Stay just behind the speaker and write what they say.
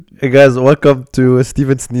Hey guys, welcome to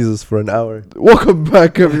Steven Sneezes for an hour. Welcome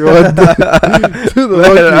back, everyone, to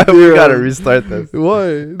the Man, we gotta restart this.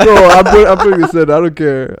 Why? No, I'm putting this in. I don't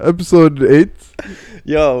care. Episode 8.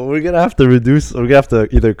 Yo, we're gonna have to reduce. We're gonna have to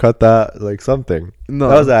either cut that, like something. No,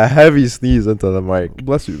 That was a heavy sneeze into the mic.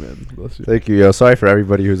 bless you, man. Bless you. Thank you, yo. Sorry for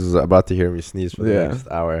everybody who's about to hear me sneeze for the Yeah. next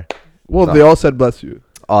hour. Well, No. they all said bless you.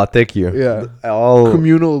 Oh, thank you. Yeah. All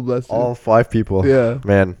Communal bless you. all 5 people. Yeah.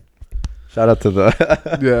 Man, shout out to the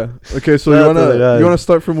Yeah. Okay, so Shout out to the you guys. wanna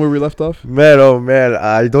start from where we left off? man. Oh man,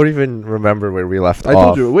 I don't even remember where we left I off.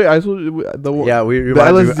 told you. Wait, I told you. Yeah, we the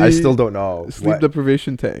reminded me. I LSD still don't know. sleep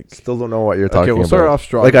deprivation tank. Still don't know what you're talking Okay, we'll about. start off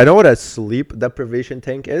strong. Like I know what a sleep deprivation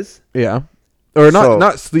tank is. Yeah. Or So-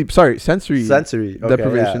 not sleep. Sorry, sensory Sensory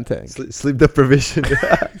deprivation tank. Sleep deprivation.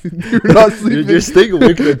 You're not sleeping. You're staying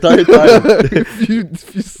awake the entire time. if you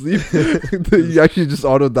sleep, you actually just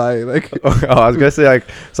auto die. Like Oh, I was gonna say like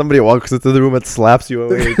somebody walks into the room and slaps you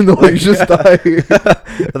awake. no, you just die.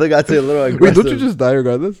 I think I'd say a little aggressive. Wait, don't you just die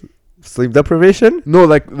regardless? sleep deprivation? No,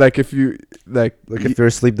 like if you like Like if you're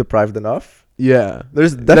sleep deprived enough, yeah.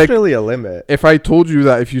 there's definitely a limit. If I told you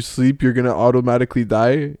that if you sleep you're gonna automatically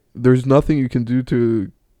die, there's nothing you can do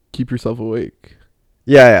to keep yourself awake.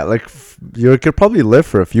 Yeah. Like you could probably live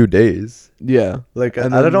for a few days. Yeah, Like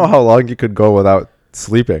And I don't know then- how long you could go without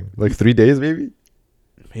sleeping. Like 3 days maybe.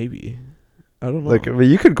 maybe. I don't know. Like I mean,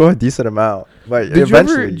 you could go a decent amount, but did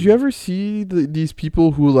eventually. you ever see these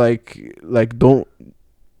people who like don't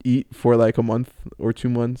eat for like a month or 2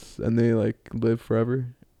 months and they like live forever?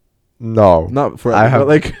 No, Not forever, I have but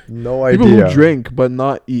like no people idea. who drink but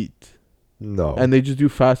not eat. No, And they just do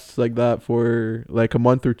fasts like that for like a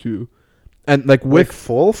month or two, and like with with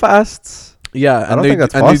full fasts. yeah, I and don't they think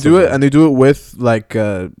that's and they do it possible. and they do it with like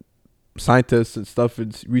scientists and stuff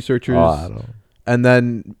and researchers, Oh, I don't know. and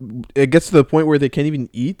then it gets to the point where they can't even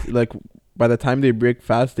eat. Like by the time they break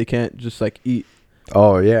fast, they can't just like eat.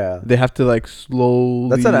 Oh yeah, They have to like slowly.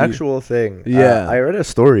 that's an actual thing. Yeah. I read a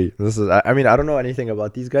story. This is. I mean, I don't know anything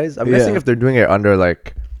about these guys. I'm guessing Yeah. if they're doing it under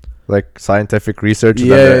like scientific research,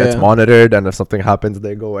 Yeah, then it's yeah. monitored, and if something happens,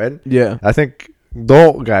 they go in. Yeah. I think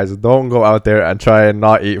don't go out there and try and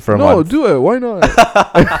not eat for a No, month. do it. Why not?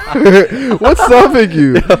 What's stopping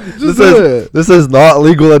you? Just This do is it. this is not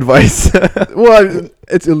legal advice. Well,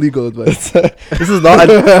 it's illegal advice. this is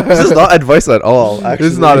not advice at all. Actually,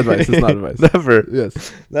 This is not advice. It's not advice. Never,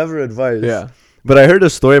 Yes. never advice. Yeah. But I heard a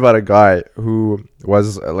story about a guy who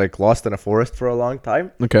was like lost in a forest for a long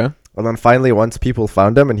time, Okay. and then finally, once people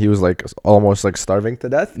found him, and he was like almost like starving to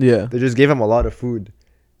death, Yeah. they just gave him a lot of food,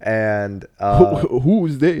 and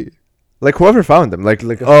Who's they? like whoever found him, like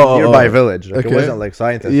a Oh, nearby village, like okay. it wasn't like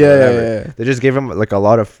scientists. Yeah, or yeah, whatever. yeah. They just gave him like a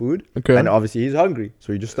lot of food, Okay. and obviously he's hungry,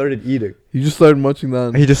 so he just started eating. You just started munching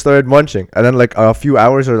down. He just started munching, and then like a few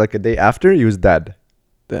hours or like a day after, he was dead.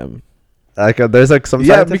 Them. Like there's like some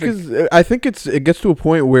Yeah, scientific- because I think it gets to a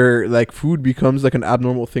point where like food becomes like an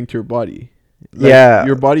abnormal thing to your body. Like, Yeah.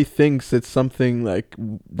 your body thinks it's something like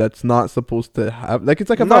that's not supposed to have. Like it's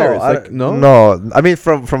like a No, virus. I Like don't- no. no. I mean,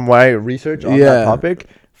 from my research on that Yeah. topic,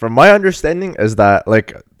 from my understanding is that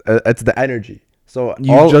like it's the energy. So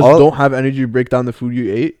You all, just all- don't have energy to break down the food you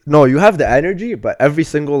ate. No, you have the energy, but every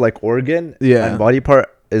single like organ Yeah. and body part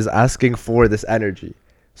is asking for this energy.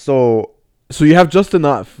 So So you have just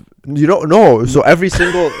enough. you don't know. So every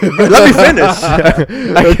single. Let me finish.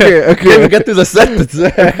 Okay, Can't even get through the sentence.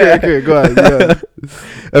 Okay, go ahead. Yeah.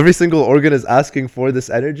 Every single organ is asking for this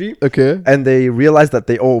energy. Okay. And they realize that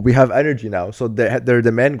we have energy now, so their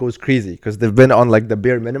demand goes crazy because they've been on like the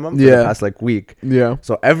bare minimum for the Yeah. past like week. Yeah.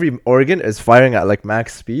 So every organ is firing at like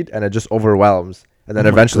max speed, and it just overwhelms, and then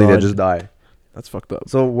Oh my eventually they God. just die. That's fucked up.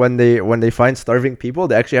 So when they find starving people,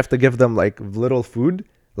 they actually have to give them like little food,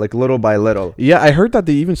 like little by little. Yeah, I heard that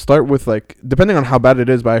they even start with like depending on how bad it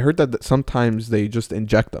is, but I heard that sometimes they just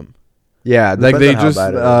inject them. Yeah, Like depends they on how just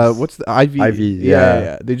bad it is. what's the IV? IV, Yeah,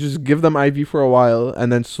 yeah. They just give them IV for a while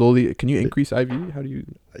and then slowly. Can you increase IV? How do you?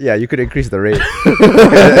 Yeah, you could increase the rate.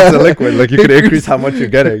 It's a liquid, like you could increase how much you're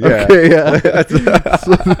getting. Yeah. Okay, yeah.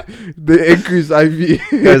 So they increase IV.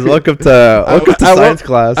 Guys, welcome to science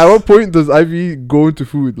class. At what point does IV go into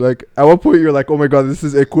food? Like, at what point you're like, oh my god, this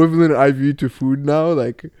is equivalent IV to food now?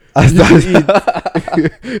 Like, I you can eat.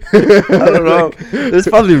 don't know. There's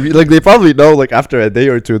probably like they probably know like after a day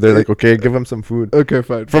or two they're like, okay, give him some food. Okay,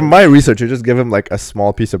 fine. From my research, you just give him like a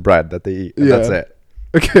small piece of bread that they eat, and that's Yeah. it,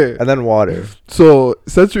 Okay. and then water. So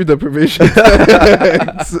sensory deprivation.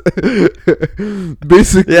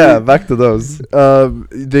 Basically, Yeah, back to those.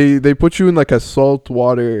 they put you in like a salt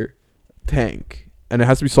water tank, and it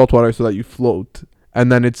has to be salt water so that you float.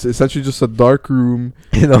 and then it's essentially just a dark room.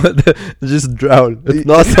 You know, just drown. It's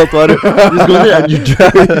not salt water. You just go there and you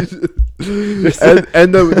drown.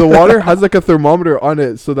 and the water has like a thermometer on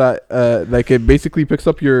it, so that like it basically picks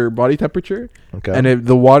up your body temperature, Okay. and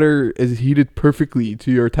the water is heated perfectly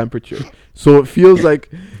to your temperature, so it feels like.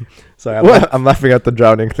 Sorry, What? I'm laughing at the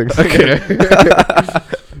drowning things.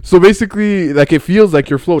 So basically, like, it feels like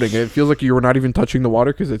you're floating. It feels like you're not even touching the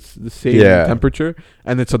water because it's the same Yeah. temperature,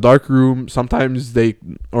 and it's a dark room. Sometimes I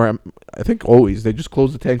think always they just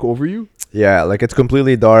close the tank over you. Yeah, like it's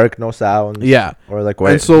completely dark, no sound. Yeah. Or like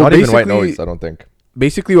white. so Not even white basically- noise, I don't think.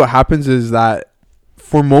 Basically, what happens is that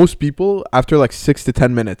for most people, after like 6 to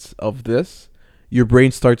 10 minutes of this, your brain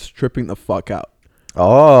starts tripping the fuck out.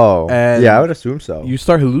 Oh. And yeah, I would assume so. You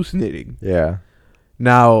start hallucinating. Yeah.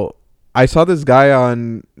 Now, I saw this guy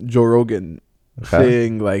on Joe Rogan Okay.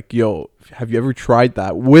 saying like, "Yo, have you ever tried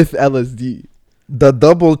that with LSD?" The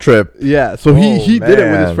double trip. Yeah, so Oh, he did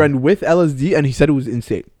it with his man. friend with LSD, and he said it was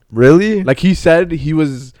insane. Really? Like, he said it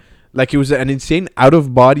was an insane out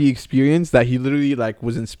of body experience that he literally like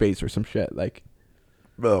was in space or some shit. Like,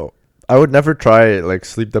 Bro, I would never try like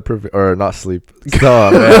sleep deprivation or not sleep.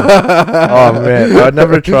 Oh man. Oh man, I would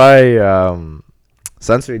never try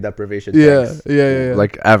sensory deprivation. yeah, things. yeah.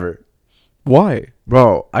 Like ever. Why?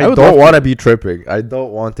 Bro, I would don't love want to. to be tripping. I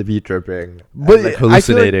don't want to be tripping. But And, like I feel like-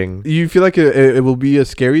 hallucinating. You feel like it will be a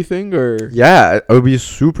scary thing, or? Yeah, it would be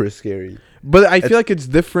super scary. But I It's- feel like it's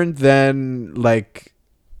different than like,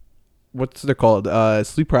 what's they called?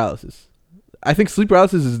 Sleep paralysis. I think sleep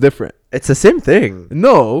paralysis is different. It's the same thing.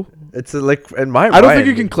 No, It's like in my mind. I don't think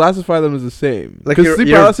you can classify them as the same. Like, Because you're- sleep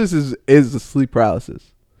you're- paralysis is a sleep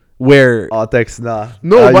paralysis, where Oh, thanks, nah.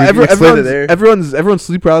 no, but you explained it there. everyone's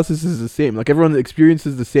sleep paralysis is the same. Like, everyone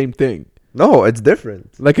experiences the same thing. No, it's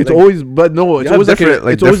different. Like, it's Like, always, but no, it's you have always like different,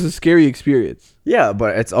 like, it's always a scary experience. Yeah,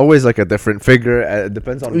 but it's always like a different figure. It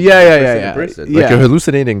depends on Yeah, person yeah, to yeah. person. Yeah. Like you're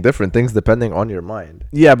hallucinating different things depending on your mind.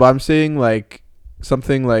 Yeah, but I'm saying like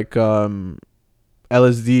something like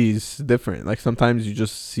LSD is different. Like, sometimes you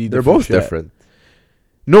just see They're different both shit. different.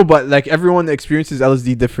 No, but like everyone experiences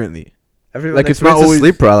LSD differently. Everyone Like, it's not experiences always-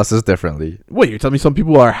 sleep paralysis differently. Wait, you're telling me some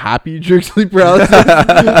people are happy during sleep paralysis?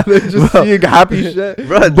 They're just Bro. seeing happy shit.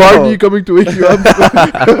 Bro, Barney no. coming to wake you up.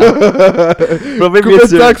 Bro, maybe Commit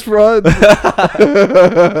it's your, tax fraud.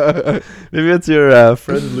 maybe it's your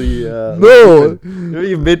friendly. No. Maybe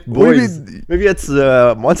you made What do you boys. Maybe it's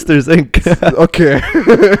Monsters Inc.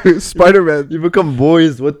 Okay. Spider-Man. You become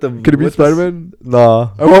boys with the. Could it be with the Spider-Man?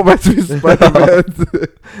 Nah, I want mine to be Spider-Man.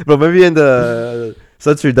 but maybe in the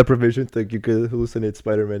sensory deprivation thing, you could hallucinate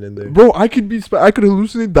Spider-Man in there. Bro, I could I could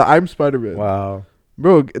hallucinate that I'm Spider-Man. Wow.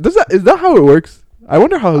 Bro, is that how it works? I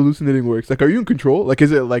wonder how hallucinating works. Like, are you in control? Like,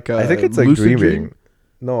 is it like I think it's like lucid dreaming. dream?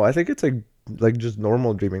 No, I think it's like just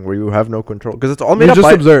normal dreaming where you have no control because it's all made You up just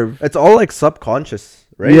by. observe. It's all like subconscious,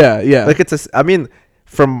 right? Yeah, yeah. Like it's I mean,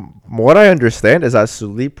 from what I understand, is that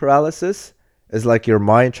sleep paralysis is like your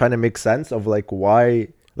mind trying to make sense of like why,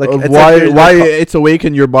 like Of it's why like you're, why like, it's awake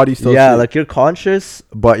and your body still yeah, asleep. like you're conscious,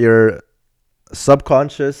 but your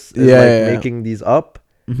subconscious is Yeah, like yeah, yeah. making these up.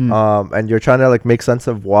 Mhm. And you're trying to like make sense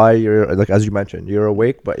of why you're like, as you mentioned, you're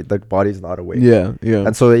awake, but the body's not awake. Yeah, yeah.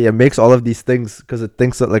 And so it makes all of these things because it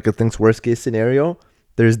thinks that like it thinks worst case scenario,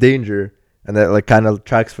 there's danger, and that like kind of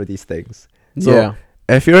tracks for these things. So yeah.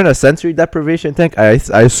 if you're in a sensory deprivation tank, I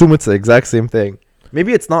assume it's the exact same thing.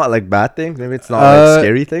 Maybe it's not like bad things. Maybe it's not like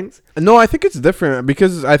scary things. No, I think it's different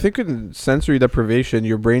because I think in sensory deprivation,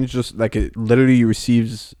 your brain's just like, it literally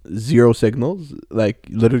receives zero signals. Like,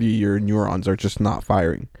 literally, your neurons are just not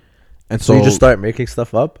firing, and So you just start making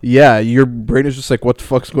stuff up. yeah, your brain is just like, what the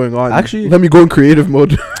fuck's going on? Actually- let me go in creative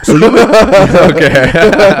mode. So you would, okay.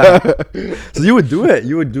 So you would do it.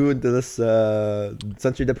 You would do it to this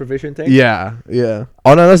sensory deprivation tank. yeah, yeah.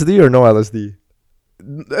 On LSD or no LSD?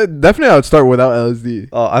 Definitely, I would start without LSD,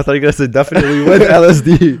 Oh, I thought you guys said definitely with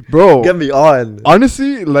LSD. bro. Get me on,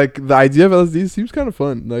 Honestly, like, the idea of LSD seems kind of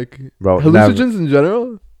fun. Like, bro. hallucinogens in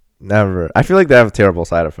general, Never. I feel like they have terrible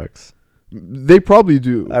side effects. they probably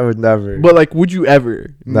do. I would never. But like, would you ever?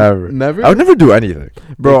 Never. Never. I would never do anything,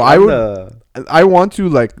 Bro, Like, I I'm would. the- I want to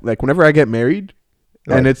like whenever I get married,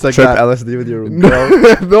 and it's like trip that. LSD with your girl.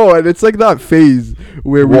 No, and it's like that phase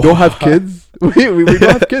where we don't have What? kids. we don't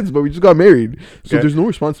have kids, but we just got married, so Okay. there's no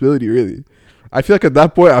responsibility really. I feel like at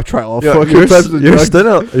that point I'll try all Yo, fucking types of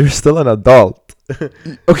drugs. you're still an adult.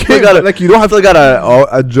 Okay, still gotta- but, like, you don't have Still got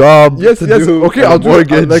a job. Yes, to yes. do, Okay, and a I'll do it.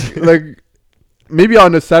 mortgage. Like maybe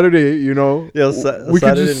on a Saturday, you know. Yeah, we could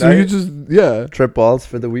Saturday just night. we could just yeah Trip balls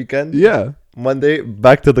for the weekend. yeah. Monday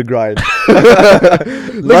back to the grind. Like,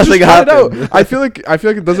 just Nothing try it out. happened. I feel like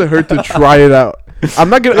it doesn't hurt to try it out. I'm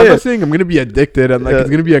not Yeah. not saying I'm gonna be addicted and like Yeah. it's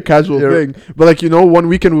gonna be a casual Yeah. thing. But like, you know, one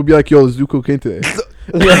weekend we'll be like, yo, let's do cocaine today.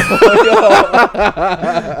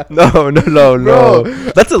 No. Bro.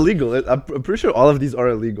 That's illegal. I'm pretty sure all of these are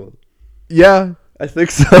illegal. Yeah, I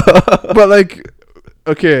think so. but like,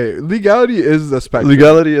 okay, legality is a spectrum.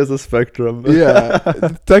 Legality is a spectrum. Yeah,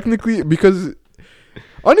 technically, because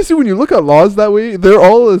honestly, when you look at laws that way, they're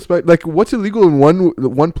all like what's illegal in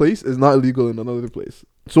one place is not illegal in another place.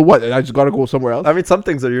 So what? I just gotta go somewhere else. I mean, some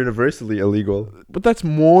things are universally illegal. But that's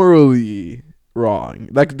morally wrong.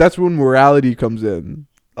 Like that's when morality comes in.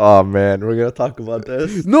 Oh man, we're gonna talk about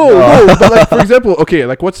this. No. But like, for example, okay,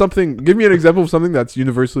 like what's something? Give me an example of something that's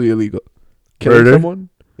universally illegal. Killing Murder? someone.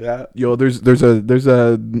 Yeah. Yo, there's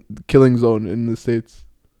a killing zone in the States.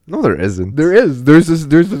 No, there isn't. There is. There's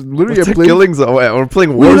literally What's a a place. killing zone? Wait, we're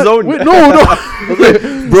playing Wait, Warzone. wait,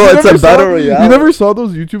 no. Bro, You it's never a battle saw- royale. You never saw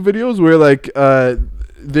those YouTube videos where like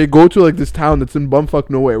they go to like this town that's in bumfuck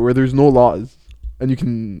nowhere where there's no laws and you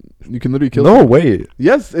can literally kill. No someone. way.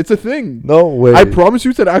 Yes, it's a thing. No way. I promise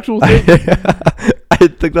you, it's an actual thing. I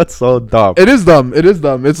think that's so dumb. It is dumb.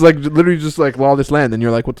 It's like literally just like lawless land, and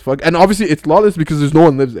you're like, what the fuck? And obviously, it's lawless because there's no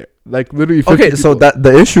one lives there. Like literally. 50 Okay, so people. that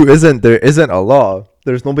the issue isn't there isn't a law.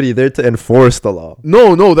 There's nobody there to enforce the law.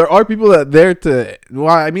 No, there are people that there to. Well,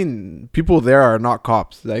 I mean, people there are not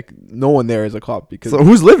cops. Like no one there is a cop because. So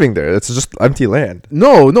who's living there? It's just empty land.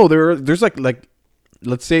 No, there's like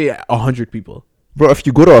let's say 100 people. Bro, if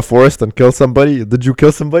you go to a forest and kill somebody, did you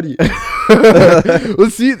kill somebody?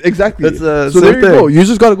 Let's see exactly. That's So same there you go. thing. You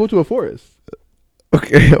just gotta go to a forest.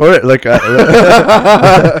 Okay, or like you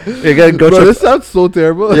gotta go Bro, trip. this sounds so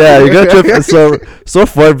terrible. Yeah, you gotta trip. So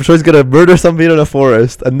far, I'm sure he's gonna murder somebody in a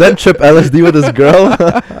forest and then trip LSD with his girl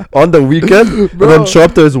on the weekend, and Bro, then show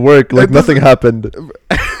up to his work like it nothing doesn't- happened.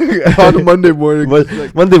 on a Monday morning. Mon- just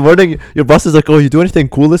like, Monday morning, your boss is like, "Oh, you do anything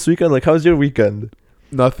cool this weekend? Like, how's your weekend,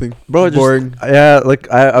 nothing. bro?" Just, Boring. yeah, like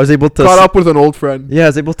I was able to. Caught up with an old friend. Yeah, I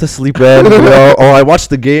was able to sleep in. You know? Oh, I watched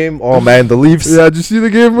the game. Oh man, the Leafs. Yeah, did you see the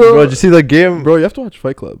game, bro? Bro, did you see the game? Bro, you have to watch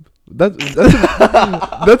Fight Club. That's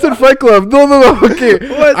that's in Fight Club. No. Okay,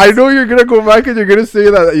 What? I know you're gonna go back and you're gonna say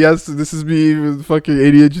that yes, this is me with fucking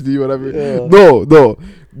ADHD, whatever. Yeah. No.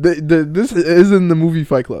 This is in the movie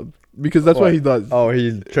Fight Club because that's what he does. Oh,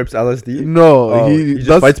 he trips LSD. No, Oh, he just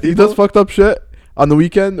does. fights He does people? fucked up shit on the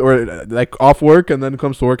weekend or like off work, and then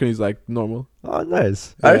comes to work and he's like normal. Oh,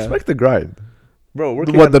 nice. I Yeah. respect the grind, bro.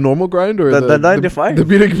 Working What at- the normal grind or The 9 to 5? The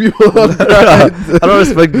beating people up. I don't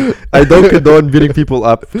respect. I don't condone beating people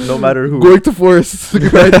up, no matter who. Going to forests.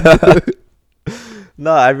 grind.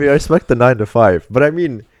 No, I mean I respect the 9 to 5, but I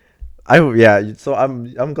mean, So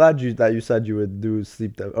I'm glad that you said you would do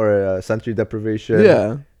or sensory deprivation.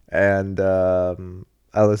 Yeah, And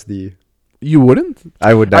LSD. you wouldn't.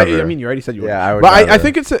 I would never. I mean, you already said you wouldn't. yeah, I would. But I never.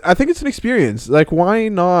 think it's an experience. Like, why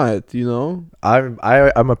not? You know.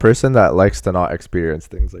 I'm a person that likes to not experience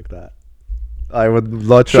things like that. I would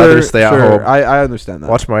much rather stay at home, I understand that.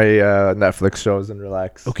 watch my Netflix shows, and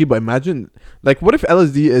relax. Okay, but imagine, like, what if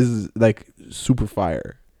LSD is like super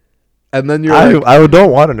fire, and then you're I like,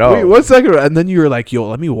 don't want to know. wait, 1 second, and then you're like, yo,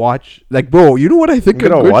 let me watch. Like, bro, you know what I think I'm a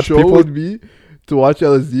gonna good watch show people- would be to watch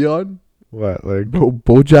LSD on? What, like? Bro,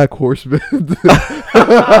 BoJack Horseman.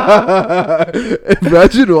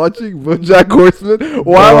 Imagine watching BoJack Horseman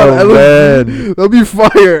while Oh, on LSD. man. That'd be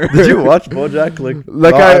fire. Did you watch BoJack Like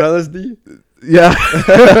not I- on LSD? Yeah.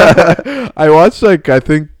 I watched like I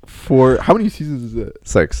think how many seasons is it?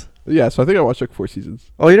 6. Yeah, so I think I watched like 4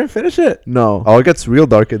 seasons. Oh, you didn't finish it? No. Oh, it gets real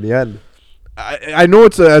dark in the end. I know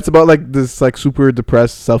it's about like this like super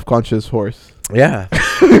depressed, self-conscious horse. Yeah,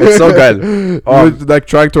 it's so good. With, like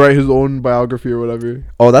trying to write his own biography or whatever.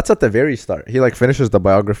 Oh, that's at the very start. He like finishes the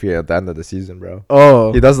biography at the end of the season, bro.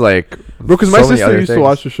 Oh. He does like Bro, because my so many sister other used to things.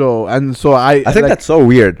 watch the show, and so I I think like, that's so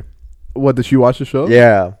weird. what did she watch the show?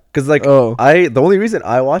 Yeah, because like Oh. the only reason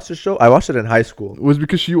I watched the show, I watched it in high school. Was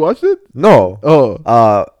because she watched it? No,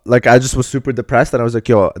 Oh. like I just was super depressed, and I was like,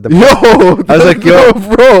 yo, Yo, I was like, yo.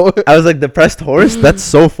 bro. I was like, depressed horse. That's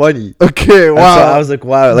so funny. Okay, And wow. so I was like,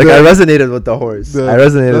 wow. Like I resonated with the horse. The- I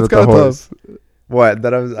resonated that's with the kinda horse. What?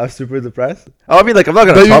 That I'm super depressed? Oh, I mean, like I'm not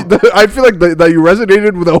gonna. That Talk. you, I feel like that you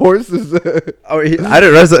resonated with a horse is I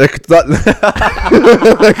didn't resonate. It's not-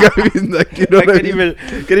 like I mean like you know I what I can't mean?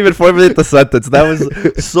 can't even formulate the sentence. That was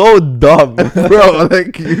so dumb, Bro,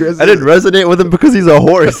 like you I didn't resonate with him because he's a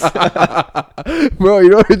horse. Bro, you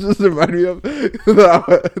know what it just reminded me of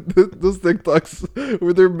those TikToks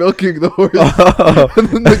where they're milking the horse and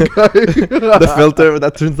then the guy The filter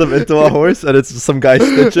that turns them into a horse, and it's just some guy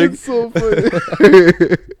stitching. It's so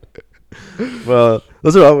funny. Well,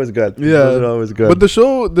 those are always good. Yeah. Those are always good. But the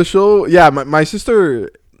show, yeah, my sister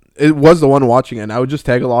it was the one watching it, and I would just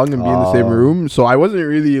tag along and be in the same Oh. room. So I wasn't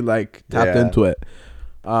really like tapped Yeah. into it.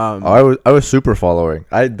 I was super following.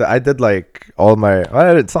 I did like all my.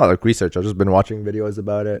 It's not like research. I've just been watching videos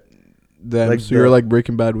about it. Then like so you're like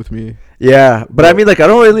Breaking Bad with me. Yeah, but I mean, like, I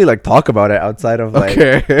don't really like talk about it outside of like.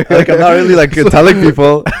 Okay. Like, I'm not really like telling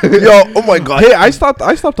people. Yo, oh my god. Hey, I stopped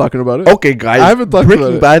talking about it. Okay, guys. I haven't talked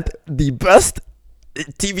Breaking about Bad, the best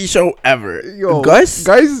TV show ever. Yo, guys.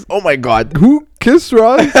 guys, Oh my god. who kissed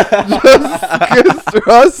Ross? Just kissed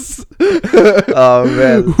Ross. Oh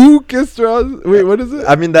man. Who kissed Ross? Wait, what is it?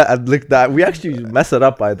 I mean that like that. We actually mess it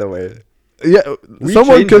up, by the way. Yeah, We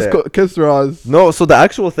someone changed it. kissed Ross. No, so the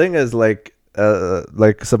actual thing is like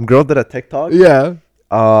some girl did a TikTok. Yeah.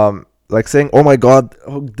 Like saying, "Oh my God,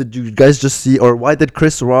 did you guys just see?" Or why did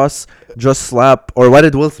Chris Ross just slap? Or why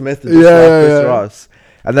did Will Smith just slap Chris Ross?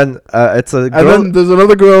 And then it's a girl. And then there's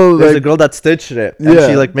another girl. There's Like, a girl that stitched it, and Yeah.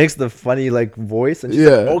 she like makes the funny like voice, and she's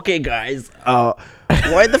like, "Okay, guys,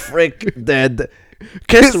 why the frick did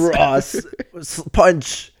Chris Ross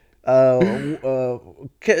punch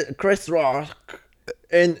Chris Rock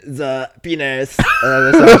in the penis?"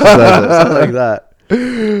 And then that's how she says it, something like that.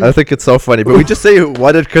 I think it's so funny, but we just say,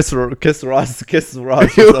 "Why did kiss Ross?" or who something. kissed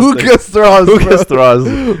Ross? Who bro? kissed Ross?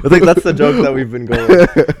 I think that's the joke that we've been going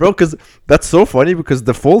with. Bro, because that's so funny because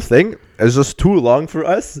the full thing is just too long for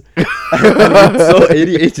us. And it's so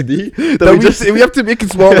ADHD that That we have to make it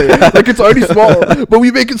smaller. Like it's already small, but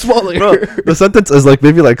we make it smaller. Bro, the sentence is like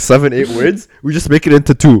maybe like 7-8 words. We just make it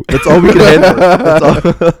into 2. That's all we can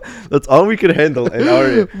handle. That's all we can handle in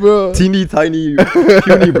our Bro. teeny tiny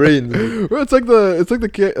puny brains. Bro, it's like the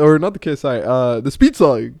K, or not the KSI, the speed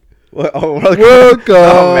song. Oh, we're like, Welcome,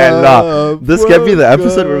 oh man, nah. This can be the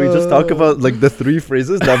episode where we just talk about like the 3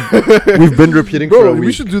 phrases that we've been repeating for a Bro, week.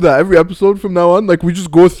 we should do that every episode from now on. Like we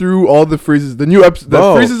just go through all the phrases, the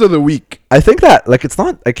Bro. phrases of the week. I think that like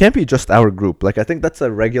it can't be just our group. Like I think that's a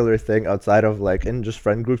regular thing outside of like in just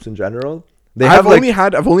friend groups in general. They have I've like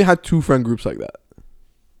only had 2 friend groups like that.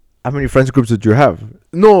 how many friends groups did you have?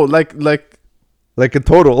 No, like Like in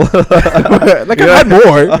total. like Yeah. I had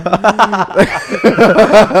more.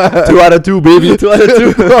 2 out of 2, baby. 2 out of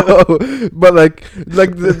 2. No, but like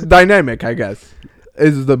the dynamic, I guess,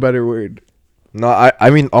 is the better word. No, I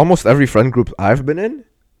mean almost every friend group I've been in,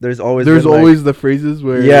 there's always There's been, like- always the phrases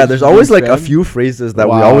where yeah, there's always like a fan. few phrases that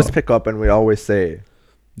we Wow. always pick up and we always say.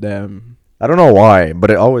 Damn. I don't know why, but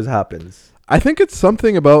it always happens. I think it's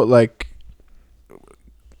something about like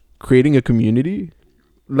creating a community.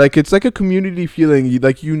 Like it's like a community feeling.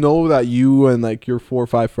 You know that you and like your 4 or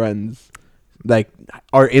 5 friends like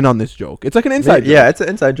are in on this joke. It's like an inside Yeah, joke. it's an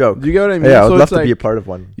inside joke. Do you get what I mean? Yeah, I So would love it's to be a like- part of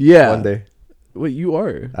one. Yeah. One day. Wait, you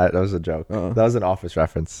are. That was a joke. Uh-uh. That was an Office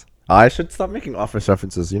reference. I should stop making Office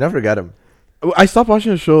references. You never get them. I stopped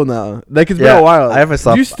watching the show now. Like it's Yeah, been a while. I haven't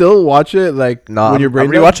stopped- Do you still watch it like No, when you're I'm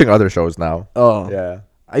brain dead? rewatching other shows now. Oh. Yeah.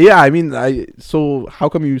 Yeah, I mean, so how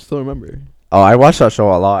come you still remember? Oh, I watched that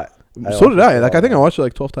show a lot. So did I. Like I think I watched it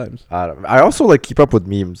like 12 times. I also like keep up with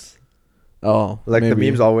memes. Oh. Like maybe. the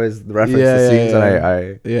memes always reference Yeah, the yeah, scenes,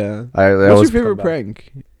 yeah. Yeah. and I What's your always favorite come back.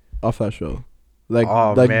 prank off that show? Like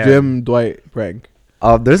Oh, like man. Jim Dwight prank.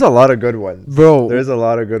 There's a lot of good ones. Bro, There's a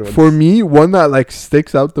lot of good ones. for me, one that like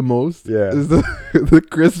sticks out the most Yeah. is the the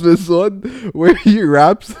Christmas one where he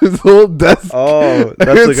wraps his whole desk. Oh,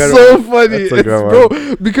 that's a It's good so one. funny. That's a It's, good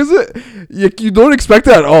bro, because you don't expect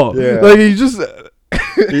it at all. Yeah. Like he just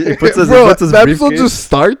He puts his, bro, he puts his the episode briefcase. just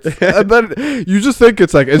starts and then you just think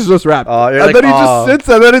it's just wrapped. Oh, you're And like, then he "Oh." just sits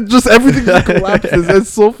and then it just everything just collapses. It's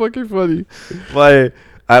so fucking funny.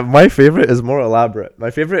 My favorite is more elaborate. My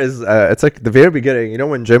favorite is it's like the very beginning. You know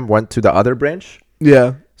when Jim went to the other branch?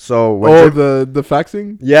 Yeah. So when Oh, Jim, the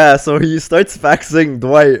faxing? yeah, so he starts faxing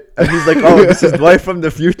Dwight, and he's like, "Oh, this is Dwight from the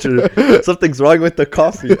future. Something's wrong with the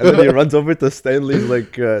coffee." And then he runs over to Stanley's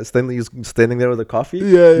Stanley's standing there with the coffee. Yeah,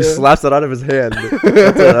 He yeah. slaps it out of his hand.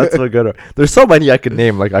 That's a good one. There's so many I could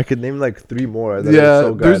name. Like I could name like 3 more. That Yeah, are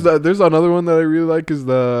so good. there's another one that I really like is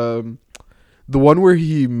the one where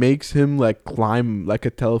he makes him like climb like a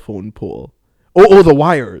telephone pole. Oh, the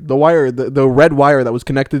wire, the red wire that was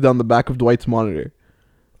connected on the back of Dwight's monitor.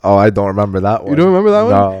 Oh, I don't remember that one. You don't remember that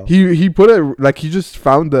No. one? He put it like he just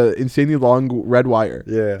found the insanely long red wire,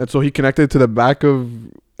 Yeah. and so he connected it to the back of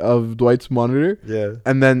Dwight's monitor, Yeah.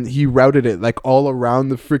 and then he routed it like all around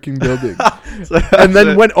the freaking building. So And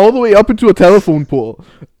then went all the way up into a telephone pole.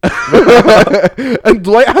 And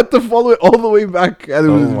Dwight had to follow it all the way back, and it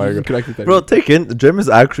Oh was my just God. connected to Bro, everything. take in Jim is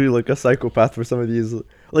actually like a psychopath for some of these.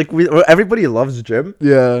 Like everybody loves Jim,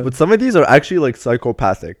 Yeah. but some of these are actually like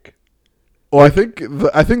psychopathic. Oh, I think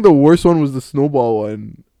the worst one was the snowball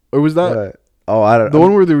one, or was that Oh, I don't. the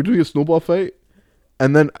one where they were doing a snowball fight?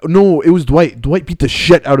 And then no, it was Dwight. Dwight beat the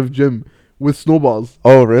shit out of Jim with snowballs.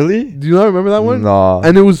 Oh, really? Do you not remember that one? No.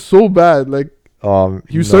 And it was so bad. Like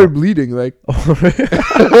he no. started bleeding. Like Oh,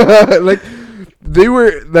 really? like they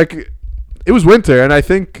were like. It was winter, and I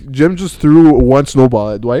think Jim just threw one snowball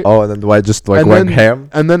at Dwight. Oh, and then Dwight just like And went then- ham.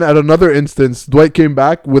 And then at another instance, Dwight came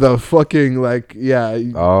back with a fucking like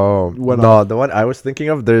Oh went no, off. the one I was thinking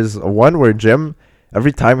of, there's one where Jim,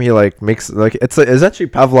 every time he like makes like it's actually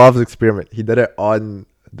Pavlov's experiment. He did it on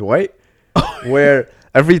Dwight, where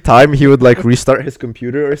every time he would like restart his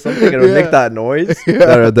computer or something, and it would Yeah. make that noise,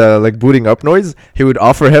 Yeah. the like booting up noise. He would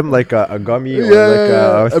offer him like a gummy or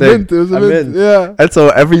like a thing. mint. It was a mint. Yeah. And so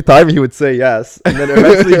every time he would say yes, and then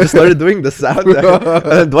eventually he just started doing the sound, and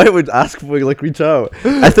then Dwight would ask for like reach out.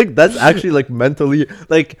 I think that's actually like mentally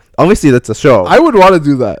like obviously that's a show, I would want to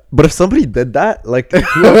do that. but if somebody did that like to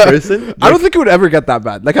a person, I don't think it would ever get that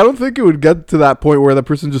bad. Like I don't think it would get to that point where the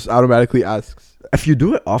person just automatically asks. if you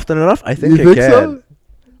do it often enough, I think You it think can. so?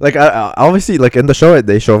 Like I obviously like in the show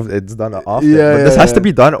they show it's done often, Yeah, but this yeah, has to yeah.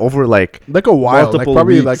 be done over like Like a while, Multiple like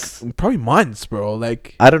weeks. probably months, bro.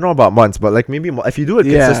 Like I don't know about months, but like maybe if you do it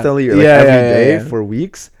Yeah. consistently like Yeah, every yeah, day yeah. for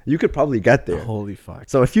weeks, you could probably get there. holy fuck,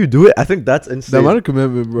 So if you do it, I think that's the insane. amount of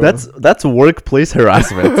commitment, bro. That's workplace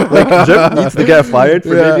harassment. Like Jim needs to get fired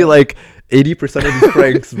for Yeah. maybe like 80% of these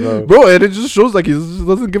pranks, bro. bro, and it just shows like he just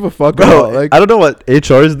doesn't give a fuck. Bro, about, like I don't know what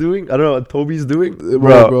HR is doing. I don't know what Toby's doing.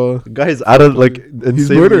 bro. Guys, I don't like He's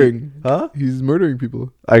insanely- murdering. Huh? He's murdering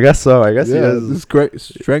people. I guess so. I guess he Yeah, is. this is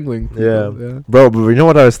strangling. people, Yeah. Bro, but you know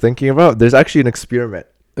what I was thinking about? There's actually an experiment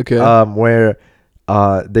Okay. where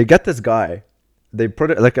they get this guy. They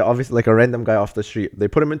put it like obviously like a random guy off the street. They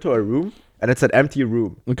put him into a room, and it's an empty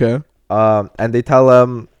room. Okay. And they tell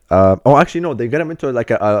him, oh, actually, no, they get him into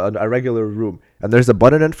like a regular room, and there's a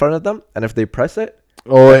button in front of them, and if they press it,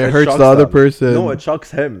 Oh, it hurts shocks the other them. person. No, it shocks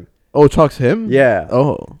him. Oh, it shocks him. Yeah.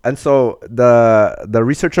 Oh. And so the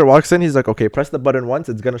researcher walks in, he's like, okay, press the button once,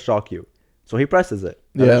 it's gonna shock you. So he presses it,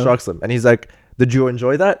 and Yeah. it shocks him. And he's like, did you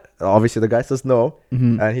enjoy that? Obviously, the guy says no.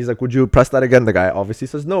 Mm-hmm. And he's like, would you press that again? The guy obviously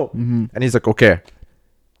says no. Mm-hmm. And he's like, okay.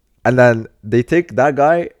 And then they take that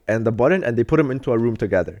guy and the button and they put him into a room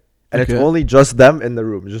together. And Okay. it's only just them in the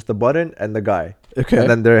room, just the button and the guy. Okay. And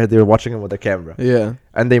then they're watching him with a camera. Yeah.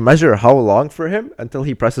 And they measure how long for him until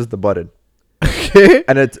he presses the button. Okay.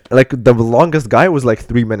 And it's like the longest guy was like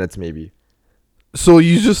 3 minutes maybe. So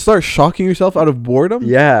you just start shocking yourself out of boredom?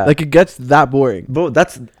 Yeah. Like it gets that boring. Bro,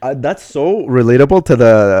 that's so relatable to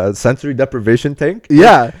the sensory deprivation thing.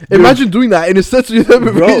 Yeah. You're- Imagine doing that in a sensory Bro,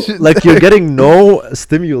 deprivation. like you're getting no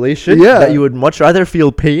stimulation. Yeah. That you would much rather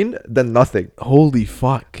feel pain than nothing. Holy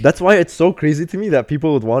fuck. That's why it's so crazy to me that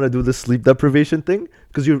people would want to do the sleep deprivation thing,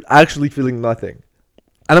 because you're actually feeling nothing.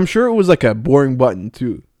 And I'm sure it was like a boring button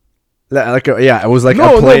too. Yeah, it was like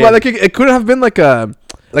no, a play, but like it could have been like a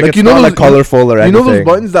like like, it's you know not like those- colorful or you anything. know those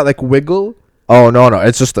buttons that like wiggle? Oh no,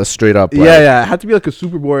 it's just a straight up. Like, Yeah. It had to be like a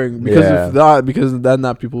super boring because Yeah. if not, because then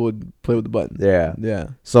that people would play with the button. yeah. Yeah.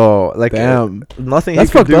 So like, Damn. nothing.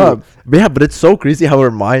 That's he could fucked up. do. But yeah, but it's so crazy how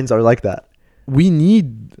our minds are like that. We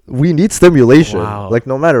need. We need stimulation, Wow. like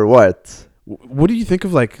no matter what. What do you think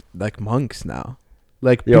of like monks now?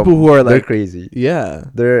 Like Yo, people who are they're like crazy. yeah.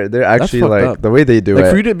 They're actually fucked like up. the way they do Like it.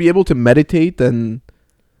 for you to be able to meditate and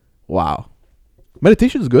wow.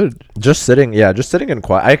 Meditation is good Just sitting in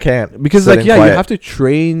quiet. I can't because sit like in yeah, quiet. you have to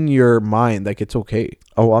train your mind. Like it's okay.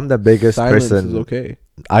 Oh, I'm the biggest Silence person. is okay.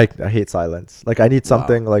 I hate silence. Like I need Wow.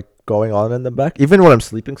 something like going on in the back, even when I'm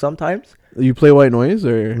sleeping. Sometimes. You play white noise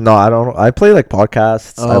or No, I don't. I play like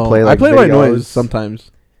podcasts. Oh, I play like white videos. noise sometimes.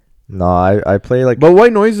 No, I play like. But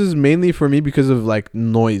white noise is mainly for me because of like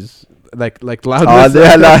noise, like Oh, loudness.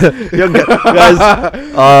 yeah, yo, guys.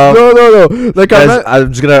 No. Like Guys,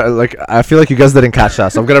 I'm just gonna like. I feel like you guys didn't catch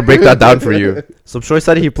that, so I'm gonna break that down for you. So Troy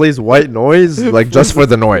said he plays white noise, like just for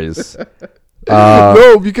the noise.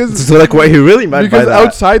 no, because So like what he really meant by because that.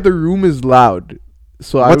 outside the room is loud.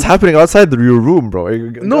 So What's happening outside your room, bro?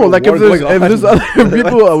 No, like if there's other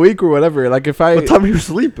people awake or whatever. Like if I What time are you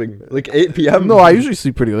sleeping? Like 8 p.m. no, I usually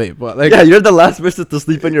sleep pretty late, but like yeah, you're the last person to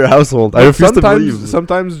sleep in your household. I refuse to believe.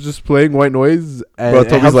 Sometimes just playing white noise. And Bro, it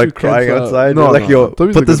Toby's helps like you crying cancel out. outside. No, You're like, yo,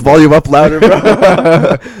 Toby's put a this good volume up louder, bro.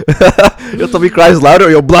 Yo, Toby cries louder.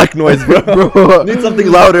 Yo, black noise, bro. Bro, Need something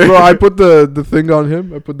louder. Bro, I put the thing on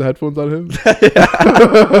him. I put the headphones on him.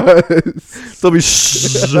 Toby,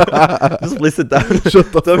 shh. Just place it down. Shut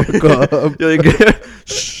the Toby, fuck up. Yo,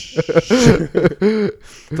 shh.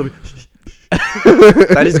 Toby,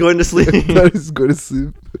 Daddy's going to sleep. That is good to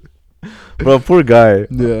sleep. Bro, poor guy.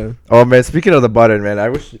 Yeah. Oh man, speaking of the button, man, I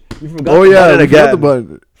wish you forgot. Oh the yeah, button we again. forgot the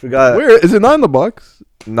button. Forgot. Where is it? Not in the box.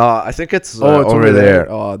 Nah, I think it's, It's over there.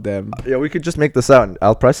 Oh damn. Yeah, we could just make the sound.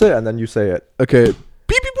 I'll press it and then you say it. Okay. Beep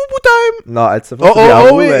beep boop boop time. No, it's supposed to be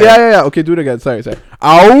Oh wait. Aule. Yeah. Okay, do it again. Sorry.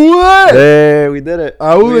 Aule. Hey, we did it. We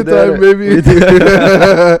Aule did time, it. baby. We did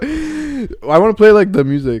it. I want to play like the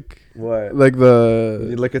music, What? like the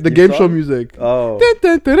You like a the theme game show song? music. Oh, Dun,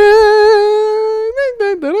 dun, dun, dun,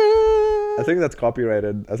 dun, dun, I dun. think that's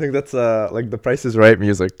copyrighted. I think that's like the Price is Right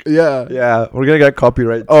music. Yeah. Yeah, we're gonna get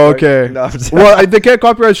copyright. Oh, strike. okay. No, I'm just- Well, they can't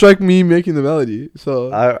copyright strike me making the melody.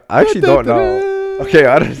 So. I actually don't know. Okay,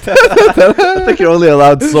 I think you're only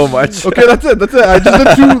allowed so much. Okay, that's it. I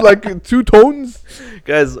just did two tones.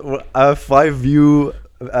 Guys, a 5 view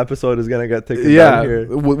episode is gonna get taken Yeah, down here.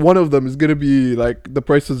 one of them is gonna be like the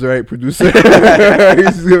Price is Right producer.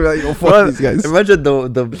 He's gonna be like, "Oh fuck Well, these guys." Imagine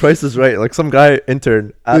the Price is Right, like some guy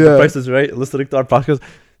intern at the Yeah. Price is Right listening to our podcast.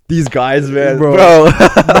 These guys, man, Bro.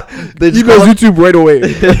 they just Emails call up, YouTube right away.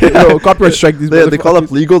 Yo, copyright strike these. they call up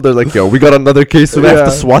motherfuckers. legal. They're like, yo, we got another case, so we have Yeah.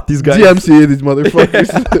 to SWAT these guys. DMCA these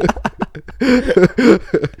motherfuckers.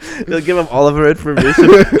 They'll give them all of our information,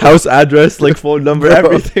 house address, like phone number, Bro.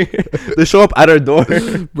 everything. They show up at our door.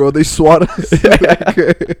 Bro, they swat us.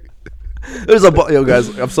 There's yo guys,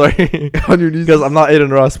 I'm sorry. On your knees. Because I'm not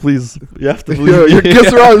Aiden Ross, please. You have to believe Yo, me. you're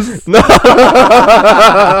Kiss Ross. No.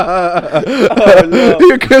 Oh, no.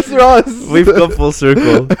 You're Kiss Ross. We've come full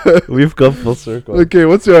circle. We've come full circle. Okay,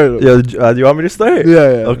 what's your item? Yeah, do you want me to start?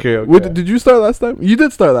 Yeah. Okay. What, did you start last time? You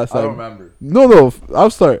did start last time. remember. No, I'll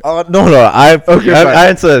start. No, I Okay, fine. I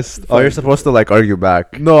insist. Oh, Fine. you're supposed to like argue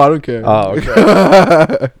back. No, I don't care. Oh,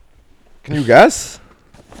 Can you guess?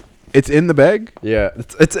 It's in the bag? Yeah,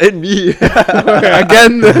 it's in me.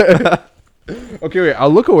 Again. Okay, wait. I'll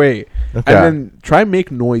look away. Okay. And then try and make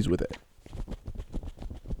noise with it.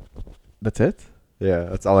 That's it? Yeah,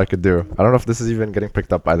 that's all I could do. I don't know if this is even getting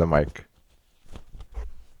picked up by the mic.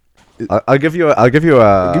 I'll give you a Give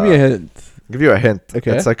me a hint. give you a hint.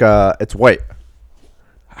 Okay. It's like it's white.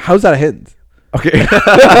 How's that a hint? Okay.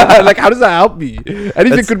 Like, how does that help me?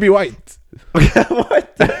 Anything It's- could be white.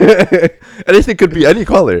 What? Anything could be any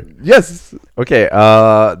color. Yes. Okay.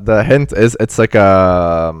 The hint is it's like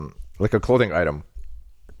a clothing item.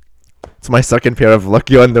 It's my second pair of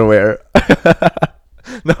lucky underwear.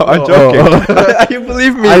 No, I'm Oh, joking. oh. You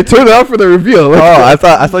believe me? I turned it off for the reveal. Oh, I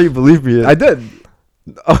thought you believed me. I did.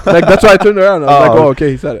 Like, that's why I turned around. I was like, Oh. oh,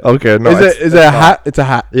 okay, he said it. Okay, no. Is it a hat? It's a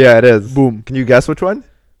hat. Yeah, it is. Boom. Can you guess which one?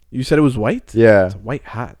 You said it was white? Yeah. It's a white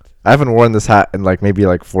hat. I haven't worn this hat in like maybe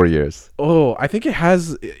like 4 years. Oh, I think it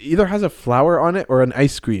either has a flower on it or an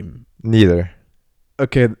ice cream. Neither.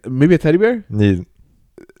 Okay, maybe a teddy bear? Neither.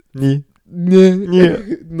 Yeah.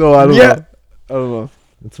 No, I don't Yeah. know. I don't know.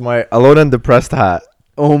 It's my alone and depressed hat.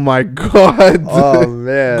 Oh my god. Oh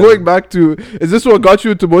man. Going back to, is this what got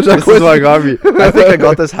you into BoJack This is what got Horseman? me. I think I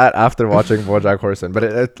got this hat after watching BoJack Horseman, but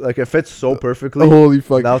it fits so perfectly. Holy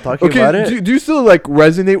fuck. Now talking Okay, about it. do you still like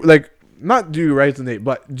resonate? Like, not do you resonate,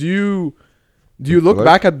 but do you look What?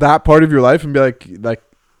 back at that part of your life and be like,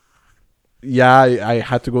 yeah, I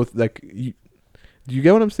had to go like. Do you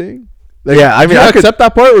get what I'm saying? Like, Yeah, I do mean, you I could- accept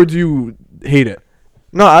that part or do you hate it?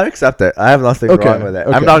 No, I accept it. I have nothing Okay, wrong with it.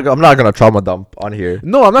 okay. I'm not gonna trauma dump on here.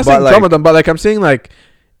 No, I'm not But, saying like- trauma them, but like I'm saying like,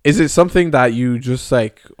 is it something that you just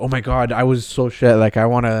like? Oh my god, I was so shit. Like I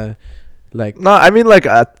wanna, like, No, I mean like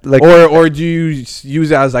or do you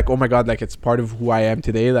use it as like, oh my god, like it's part of who I am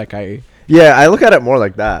today? Like I, yeah, I look at it more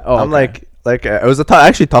like that. Oh, I'm okay. like it was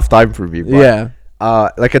actually tough time for me. But, yeah,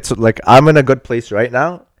 like it's like I'm in a good place right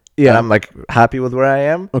now. yeah, And I'm like happy with where I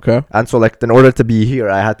am. okay, And so like in order to be here,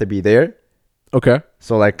 I had to be there. okay.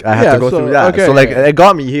 So like I had Yeah, to go so- through that. okay, so like yeah. it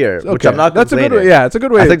got me here, which Okay. I'm not. That's a good way. complaining. Yeah, it's a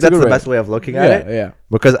good way. I think it's a that's good the way. best way of looking at it. Yeah,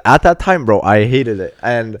 Because at that time, bro, I hated it.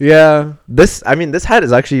 And yeah. this hat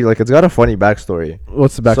is actually like it's got a funny backstory.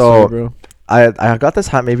 What's the backstory, So- bro? I got this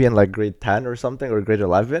hat maybe in like grade 10 or something or grade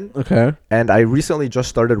 11, Okay. and I recently just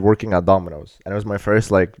started working at Domino's, and it was my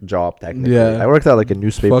first like job technically. Yeah. I worked at like a Fuck the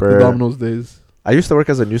newspaper. Domino's days. I used to work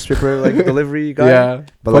as a newspaper like delivery guy. Yeah,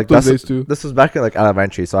 But fuck like those that's days too. this was back in like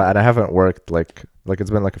elementary, so and I haven't worked like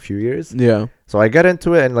it's been like a few years. Yeah. So I get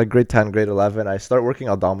into it in like grade 10, grade 11. I start working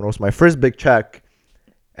at Domino's, my first big check,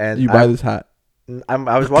 and You buy this hat. I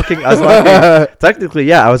was walking. Technically,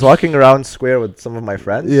 yeah, I was walking around square with some of my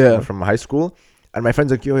friends. Yeah. From high school, and my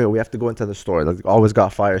friends like, yo, we have to go into the store. Like, always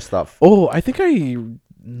got fire stuff. Oh, I think I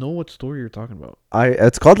know what store you're talking about.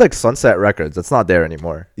 It's called like Sunset Records. It's not there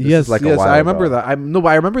anymore. This Yes, is, like a yes, while I remember ago. that. But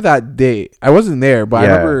I remember that day. I wasn't there, but I Yeah.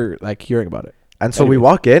 remember like hearing about it. And so we Anyways.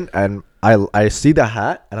 walk in, and I see the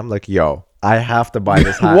hat, and I'm like, yo, I have to buy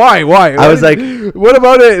this hat. Why? I was like, what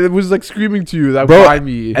about it? It was like screaming to you that Bro, buy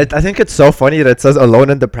me. I think it's so funny that it says alone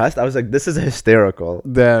and depressed. I was like, this is hysterical.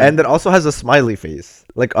 Damn. And it also has a smiley face,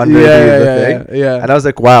 like under yeah, the yeah, thing. yeah. And I was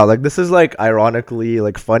like, wow, like this is like ironically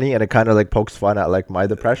like funny, and it kind of like pokes fun at like my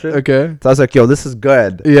depression. Okay. So I was like, yo, this is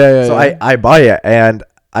good. Yeah. So I buy it, and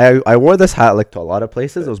I wore this hat like to a lot of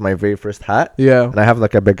places. It was my very first hat. Yeah. And I have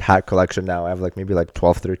like a big hat collection now. I have like maybe like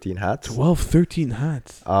 12, 13 hats. 12, 13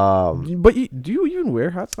 hats. But Do you even wear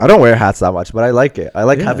hats? I don't wear hats that much, but I like it. I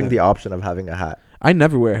like Yeah. having the option of having a hat. I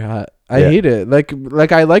never wear a hat. I Yeah. hate it.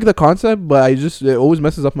 Like I like the concept, but it always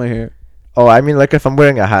messes up my hair. Oh, I mean, like if I'm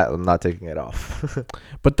wearing a hat, I'm not taking it off.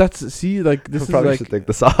 But this I is probably like should take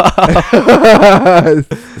this off. I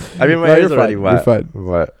I mean, my No, hair's you're already fine, wet.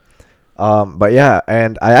 you're But yeah,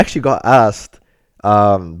 and I actually got asked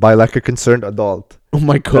by like a concerned adult. Oh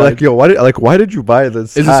my They're god. like, yo, why did you buy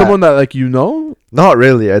this? Is it hat?" someone that like you know? Not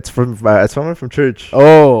really. It's someone from church.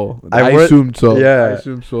 Oh, I I wore it- assumed so. yeah. I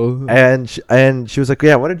assumed so. And she was like,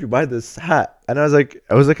 yeah, why did you buy this hat? And I was like,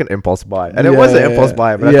 it was like an impulse buy, and it was an Yeah, impulse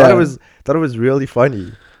buy, but I yeah. thought it was really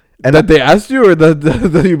funny. And that they asked you, or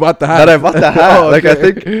that you bought the hat? that I bought the hat. Oh, Like I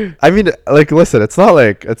okay. think, I mean, like listen, it's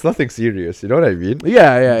nothing serious. You know what I mean?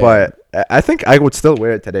 Yeah. But I think I would still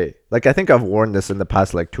wear it today. Like I think I've worn this in the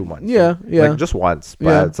past like 2 months. Yeah, yeah. Like just once. But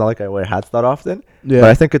Yeah. it's not like I wear hats that often. yeah. But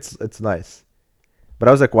I think it's nice. But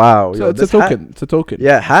I was like, wow, So yo, it's a this hat- token. It's a token.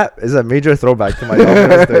 yeah, hat is a major throwback to my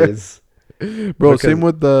Domino's days. Bro. Because- Same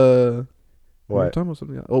with the. We were What? talking about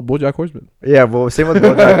something else. Oh, BoJack Horseman. Yeah, well, same with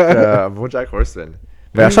BoJack Horseman.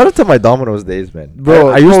 But yeah, shout out to my Domino's days, man. Bro,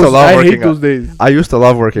 I used to love I working. hate those days. I used to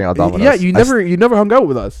love working at Domino's. Yeah, you never hung out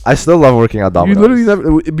with us. I still love working at Domino's. You literally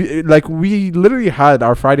never like we literally had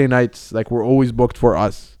our Friday nights like were always booked for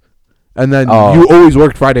us, and then Oh. you always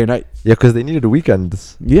worked Friday nights. Yeah, because they needed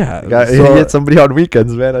weekends. Yeah, You get somebody on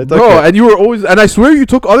weekends, man. I took bro, it. and you were always, and I swear you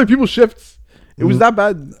took other people's shifts. It was Mhm. that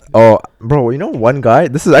bad. Oh, bro, you know one guy?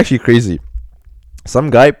 This is actually crazy. Some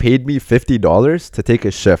guy paid me $50 to take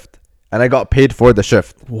a shift, and I got paid for the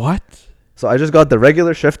shift. What? So I just got the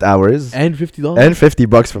regular shift hours And $50. and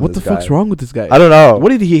 $50 from What this the fuck's guy. wrong with this guy? I don't know. What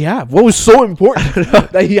did he have? What was so important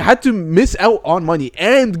that he had to miss out on money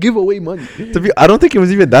and give away money? I don't think it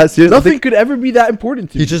was even that serious. I Nothing think could ever be that important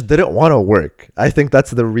to he you. just didn't want to work. I think that's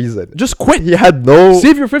the reason. Just quit. He had no.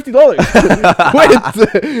 Save your $50.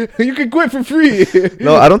 Quit. You can quit for free.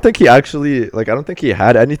 No, I don't think he actually I don't think he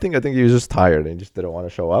had anything. I think he was just tired and he just didn't want to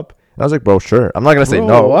show up. And I was like, bro, sure. I'm not gonna say Bro,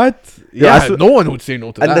 no. What? Yeah, Yeah, no one would say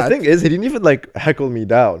no to And that. the thing is, he didn't even like heckle me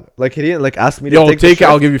down. Like he didn't like ask me to Yo, take the take it.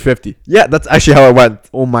 I'll shift. give you 50. Yeah, that's actually how it went.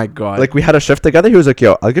 Oh my god. Like we had a shift together. He was like,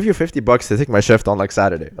 yo, I'll give you $50 to take my shift on like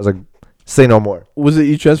Saturday. I was like, say no more. was it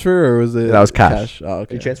e-transfer or was it? That was cash. Oh,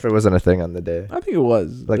 okay. E-transfer wasn't a thing on the day. I think it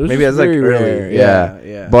was. Like It was maybe just it's like very early. rare.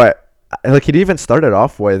 Yeah. But like he even started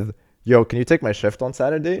off with, yo, can you take my shift on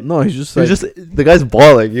Saturday? No, he's just He like. was just the guy's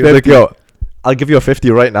bawling. He was like, 50. yo, I'll give you a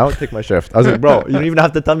 50 right now. Take my shift. I was like, bro, you don't even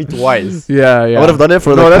have to tell me twice. yeah. I would have done it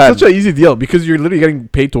for No, like that's 10. such an easy deal because you're literally getting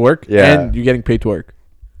paid to work. Yeah. And you're getting paid to work.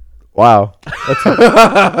 Wow,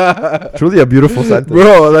 that's truly a beautiful sentence.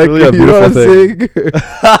 Bro, like Really a you know what I'm beautiful saying?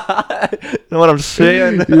 You know what I'm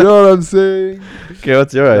saying? You know what I'm saying? Okay,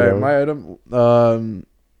 what's your Alright, item? my item.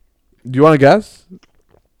 Do you want to guess?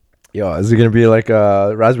 Yo, is it gonna be like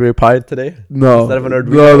a Raspberry Pi today? No. Instead of an no,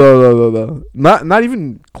 Arduino? no. Not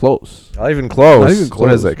even close. Not even close. Not even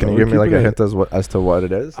What is close, it? Can bro. you give me like Keeping a it- hint as to what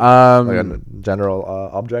it is? Like a Um, general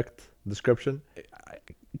object description.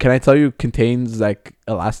 can I tell you contains like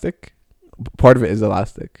elastic? Part of it is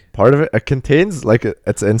elastic. Part of it contains like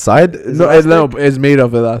it's inside. Is No, elastic? it's made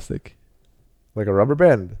of elastic. Like a rubber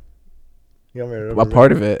band. You got me a rubber A band?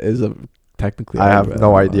 part of it is technically. I have rubber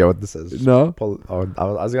no band. idea what this is. No. I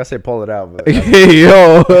was gonna say pull it out, but Hey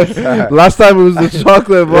yo! Last time it was the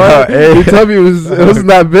chocolate bar. Yeah, hey. You tell me it wasn't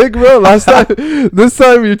that big, bro. Last time, this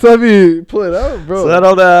time you tell me pull it out, bro.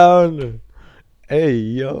 settle down. Hey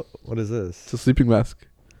yo, what is this? It's a sleeping mask,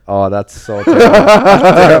 Oh, that's so terrible.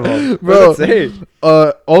 That's terrible. bro. What does it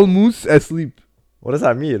say? All moose asleep. What does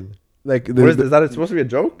that mean? Like What there's, is that supposed to be a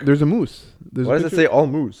joke? there's a moose. There's Why a does it picture. say all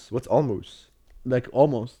moose? What's all moose? Like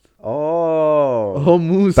almost. Oh, All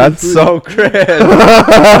moose. that's asleep. so cringe.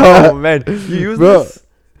 Oh man, you use Bro. this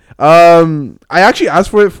I actually asked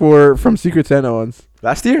for it from Secret Santa once.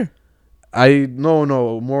 last year?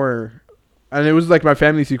 No more, and it was like my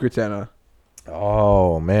family Secret Santa.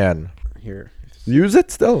 Oh man, Here, use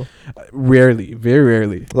it still. rarely, very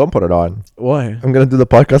rarely. Don't put it on. Why? I'm gonna do the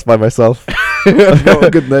podcast by myself.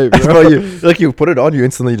 Bro, good night, Bro, bro. you put it on, you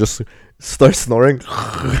instantly just start snoring.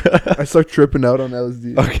 I start tripping out on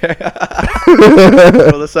LSD. Okay.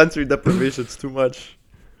 Bro, the sensory deprivation's too much.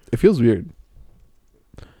 It feels weird.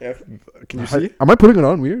 Can you see? Am I putting it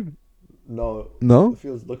on weird? No. No.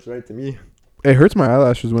 It looks right to me. It hurts my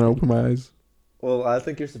eyelashes when I open my eyes. Well, I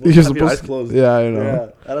think you're supposed You're to have your eyes supposed closed. Yeah, I know.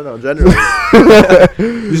 Yeah, I don't know. Generally,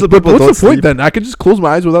 usually But people what's don't the sleep. point then? I could just close my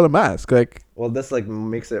eyes without a mask. Like, Well, this like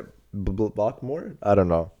makes it block more. I don't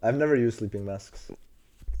know. I've never used sleeping masks.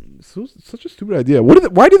 such a stupid idea.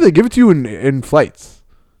 Why do they give it to you in flights?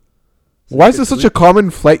 So Why you is could this such a sleep- common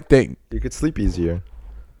flight thing? You could sleep easier.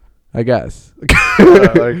 I guess.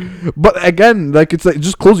 Like, But again, like it's like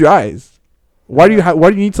just close your eyes. Why do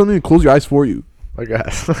you need something to close your eyes for you? I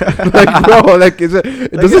guess. Like, bro, like does it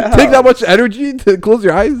take that much energy to close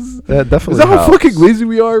your eyes? Yeah, definitely. Is that how helps. fucking lazy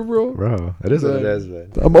we are, bro? Bro, it is what it is,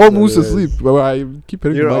 man. I'm It is almost what it is. asleep, but I keep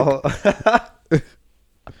hitting You're the mic. all.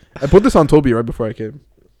 I put this on Toby right before I came.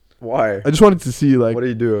 Why? I just wanted to see, like, What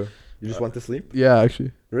do? You just want to sleep? yeah,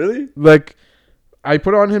 actually, Really? like, I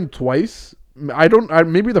put it on him twice.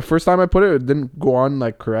 Maybe the first time I put it, it didn't go on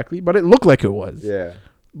like correctly, but it looked like it was. Yeah.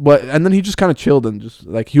 And then he just kind of chilled and just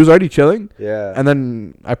like he was already chilling, Yeah. and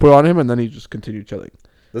then I put it on him, and then he just continued chilling.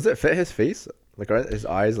 Does it fit his face? Like, are his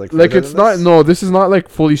eyes like? Like further it's than not. this? No, this is not like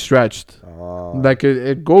fully stretched. Oh. Like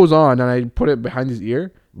it goes on, and I put it behind his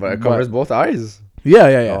ear. But it covers both eyes. Yeah,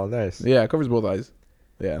 yeah. Oh, nice. Yeah, it covers both eyes.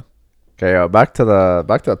 Yeah. Okay, back to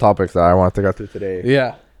the topics that I want to go through today.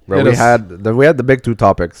 Yeah. Bro, we had the big two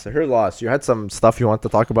topics. Her loss. You had some stuff you want to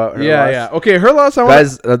talk about. Her Yeah, loss. yeah. Okay, her loss.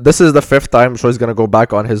 Guys, this is the 5th time Shoy's gonna go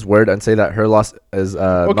back on his word and say that Her Loss is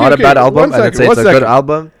not a okay, bad album, one and second, say it's a one good second.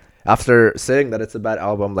 album after saying that it's a bad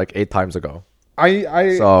album like 8 times ago.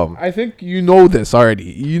 So- I think you know this already.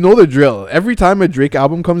 You know the drill. Every time a Drake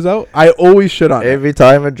album comes out, I always shit on it. Every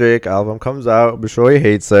time a Drake album comes out, Bishoy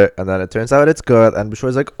hates it, and then it turns out it's good, and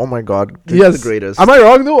Bishoy's like, "Oh my god, Drake's Yes. the greatest." Am I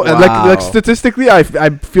wrong though? And like Wow. statistically, I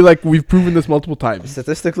feel like we've proven this multiple times.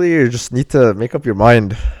 Statistically, you just need to make up your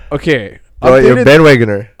mind. Okay. You're Updated,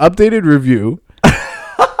 bandwagoner. updated review.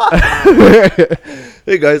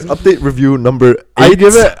 Hey guys, update review number 8. I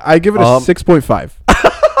give it a Um, 6.5.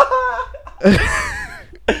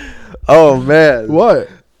 Oh man. What?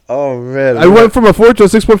 Oh man. I went from a 4 to a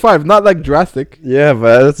 6.5. Not like drastic. Yeah,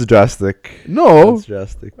 but that's drastic. No. That's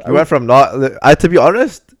drastic. You went from not. To be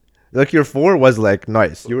honest, like your 4 was like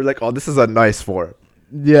nice. You were like, "Oh, this is a nice 4."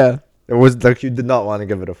 Yeah. It was like you did not want to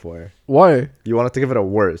give it a 4. Why? You wanted to give it a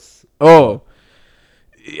worse. Oh.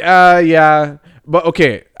 Yeah. But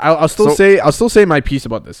okay, I'll still say my piece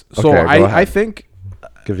about this. So Okay, go I ahead. think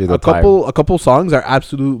Give you the a couple songs are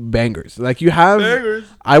absolute bangers. Like you have,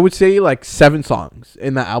 I would say like 7 songs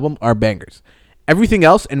in that album are bangers. Everything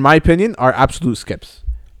else, in my opinion, are absolute skips.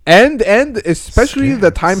 And especially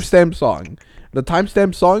the timestamp song. The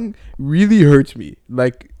timestamp song really hurts me.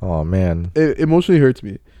 Like Oh man. it emotionally hurts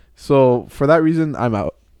me. So for that reason, I'm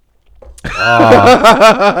out.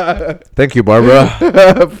 Thank you, Barbara.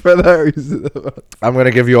 For that reason, I'm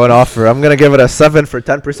gonna give you an offer. I'm gonna give it a 7 for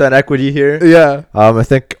 10% equity here. yeah, I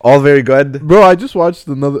think all very good. bro. I just watched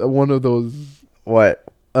another one of those What?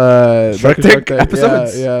 Shark Shark Tank Tank.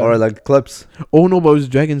 episodes Yeah. or like clips? Oh no, but it was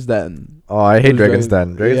Dragon's Den. Oh, I It hate was Dragon's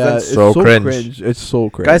Den. Dragon's Den's it's so cringe. It's so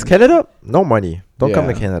cringe. Guys, Canada, no money. Don't come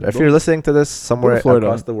to Yeah. Canada. If Don't- you're listening to this somewhere Florida.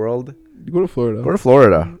 across the world, Go to Florida. go to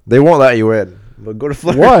Florida. They won't let you in. But go to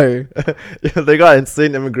Florida. Why? Yeah, they got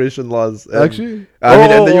insane immigration laws. and- Actually, I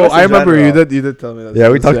mean, in the US I in remember general. you did tell me that. Yeah,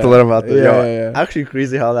 we talked a little about that. Yeah, Yo, yeah, Actually,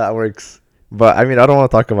 crazy how that works. But I mean, I don't want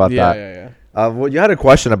to talk about yeah, that. yeah. Well, you had a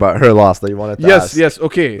question about Her Loss that you wanted to ask. Yes.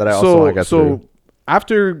 Okay. that I also wanna get So through.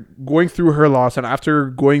 after going through Her Loss and after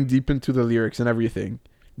going deep into the lyrics and everything,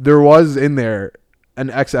 there was in there an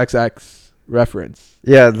XXX reference.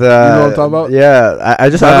 Yeah, You know what I'm talking about? Yeah, I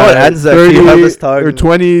know it ends at he held his tongue. or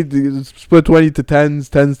 20, split 20 to 10s,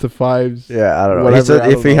 10s to 5s. Yeah, I don't know. Whatever, He said I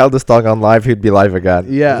if don't he know. held his tongue on live, he'd be live again.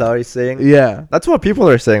 Yeah. Is that what he's saying? Yeah. That's what people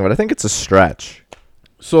are saying, but I think it's a stretch.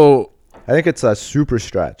 So I think it's a super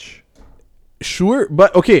stretch. sure,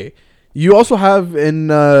 but okay. You also have in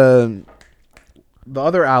the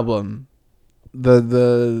other album,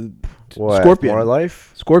 the What? Scorpion. More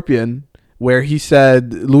life? Scorpion, where he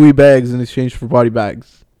said Louis bags in exchange for body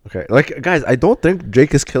bags. Okay. Like, guys, I don't think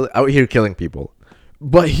Drake is out here killing people.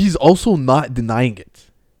 But he's also not denying it.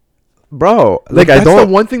 Bro, Like I that's don't.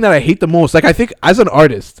 the one thing that I hate the most. Like I think as an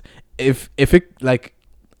artist, if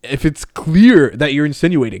it's clear that you're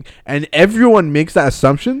insinuating and everyone makes that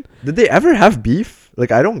assumption, Did they ever have beef?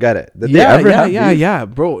 Like, I don't get it. Did they ever have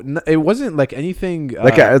beef? bro. It wasn't like anything.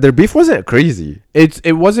 Like, their beef wasn't crazy.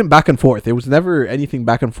 It wasn't back and forth. It was never anything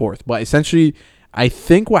back and forth. But essentially, I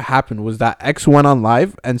think what happened was that X went on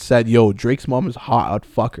live and said, "Yo, Drake's mom is hot. I'd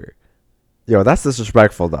fuck her." Yo, that's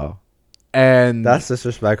disrespectful, though. and That's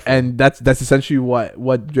disrespectful. and that's essentially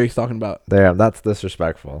what Drake's talking about. Damn, that's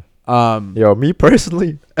disrespectful. Um, Yo, me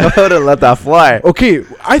personally, I wouldn't let that fly. okay,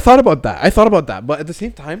 I thought about that, but at the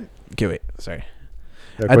same time, okay, wait, sorry.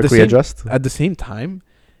 Yeah, At the quickly same- adjust. At the same time,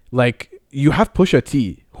 like you have Pusha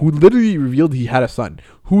T, who literally revealed he had a son,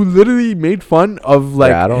 who literally made fun of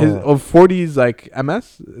like Yeah, I don't his know. of 40's like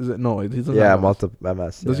MS. Is it no? He doesn't Yeah, have MS. multiple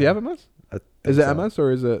MS. Does he have MS? I think Is it so. MS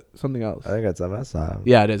or is it something else? I think it's MS.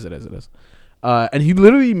 Yeah, it is. And he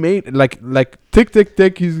literally made like tick tick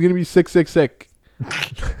tick. He's gonna be sick sick sick,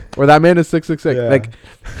 or that man is sick sick sick. Yeah. Like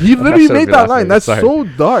he I'm not literally sure made of your that last line. name, That's sorry. so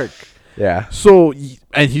dark. Yeah. So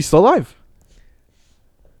and he's still alive.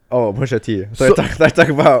 Oh, Pusha T. So- So I talk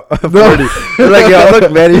about No. 40. They're like, yo,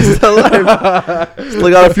 look, man, he's still alive. Still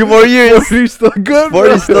got a few more years. He's still good.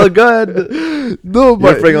 40's still good. No, You're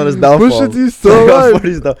but preying on his downfall. Pusha T's still alive.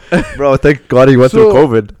 40's down. Bro, thank God he went through So-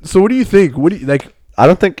 COVID. So what do you think? What do you like? I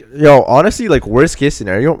don't think, yo, honestly, like, worst case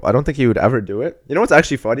scenario, I don't think he would ever do it. You know what's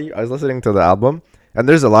actually funny? I was listening to the album, and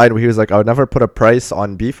there's a line where he was like, I would never put a price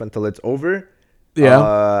on beef until it's over.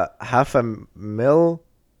 Yeah. $500,000.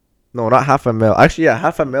 No, not $500,000. Actually, yeah,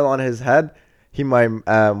 $500,000 on his head. He my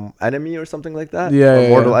enemy or something like that. Yeah, Or yeah,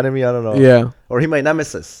 mortal yeah. enemy, I don't know. Yeah. Or he my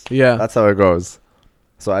nemesis. Yeah. That's how it goes.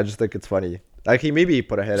 So I just think it's funny. Like, he maybe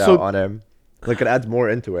put a hit So- out on him. Like, it adds more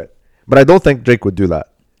into it. But I don't think Drake would do that.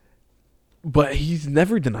 But he's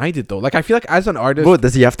never denied it though. Like I feel like as an artist, Bro,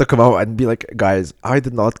 does he have to come out and be like, guys, I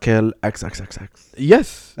did not kill XXXX?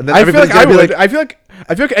 yes. And then I feel like everybody's I gonna be would.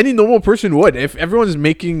 I feel like any normal person would. If everyone is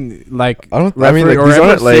making like I don't- I mean, like, or these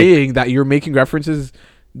everyone's aren't, like- saying that you're making references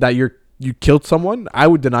that you killed someone, I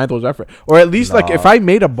would deny those references. Or at least like if Nah. I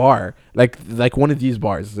made a bar, like one of these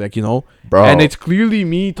bars, like Bro. and it's clearly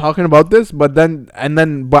me talking about this, but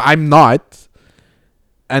I'm not.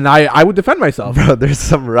 And I would defend myself. Bro, there's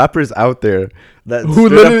some rappers out there that Who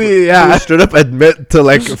straight literally, up, yeah. who straight up admit to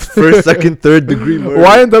like first, second, third degree murder.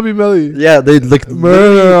 YNW Melly. Yeah, they like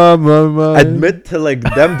Murder literally on my mind. admit to like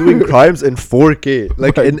them doing crimes in 4K,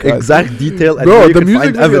 like My in God. exact detail, and Bro, where you the can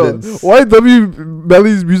music find video. evidence. YW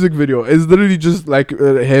Melly's music video is literally just like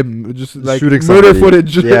him, just like Shooting murder somebody.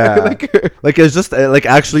 footage. Yeah. like Like it's just like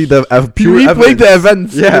actually the he pure replayed the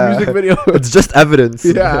evidence. events in the music video. It's just evidence.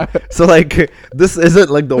 Yeah. So like this isn't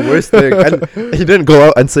like the worst thing, and he didn't go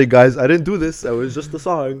out and say, "Guys, I didn't do this. It was just a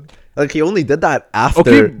song." Like he only did that after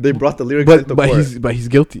Okay, they brought the lyrics but into court. he's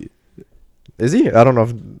guilty. Is he? I don't know.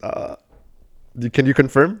 If, can you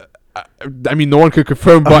confirm? I mean, no one could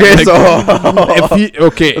confirm. But Okay, like, so if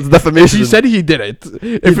he it's defamation. he said he did it.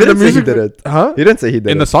 he If in the didn't say he music did it. huh? He didn't say he did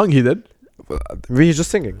In it. the song, he did. Maybe he's just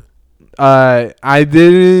singing. I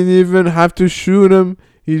didn't even have to shoot him.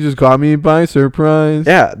 He just caught me by surprise.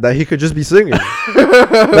 Yeah, that he could just be singing.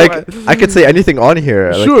 Like I could say anything on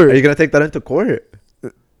here. Like, Sure. Are you gonna take that into court?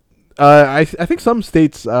 I think some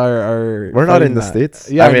states are. We're not fighting in the that. states.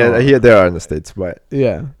 Yeah, I mean, here they are in the states, but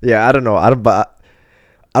yeah. yeah, I don't know. I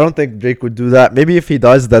don't think Drake would do that. Maybe if he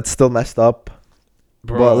does, that's still messed up.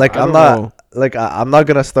 But like, I I'm don't not know. like I'm not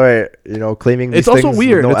gonna start, claiming these It's also things with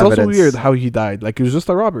weird. no It's evidence. also weird how he died. Like it was just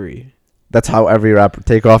a robbery. That's how every rapper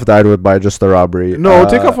Takeoff died with by just a robbery. No,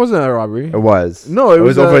 Takeoff wasn't a robbery. It was. No, It it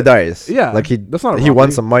was was over a- dice. yeah, like that's not a he won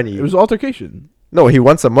robbery. some money. It was altercation. No, he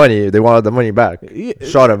won some money. They wanted the money back. Yeah,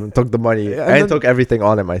 Shot him, took the money, Yeah, and and then- took everything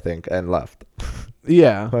on him, I think, and left.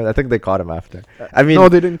 yeah. But I think they caught him after. I mean, No,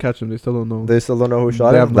 they didn't catch him. They still don't know. they still don't know who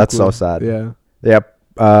shot They him. have no That's so clue. sad. Yeah. Yep.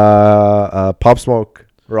 Pop Smoke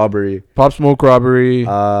robbery. Pop Smoke robbery.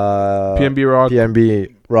 PNB PNB Rock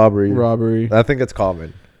PNB robbery. robbery. I think it's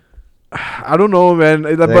common. I don't know, man.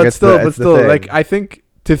 it's But the- still, it's the like thing. I think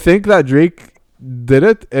to think that Drake did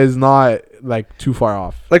it is not like too far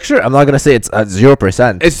off. Like, sure, I'm not gonna say it's at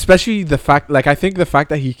 0%. Especially the fact, like I think the fact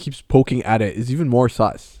that he keeps poking at it is even more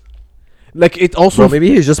sus. Like it also So maybe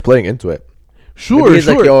he's just playing into it. sure, Maybe he's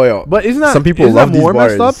sure. like, yo. But isn't that some people isn't love that these more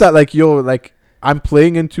messed bars. up that like like I'm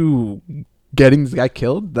playing into getting this guy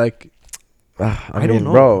killed? Like I don't mean,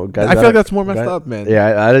 know. bro. Guys, I feel like that's more messed up, man.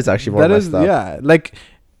 Yeah, that is actually more that messed is up. yeah. Like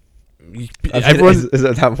I mean, everyone's is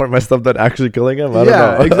it that more messed up than actually killing him? I don't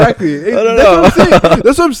yeah, know. exactly. I don't That's know. what I'm saying.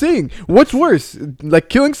 That's what I'm saying. What's worse, like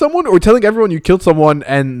killing someone or telling everyone you killed someone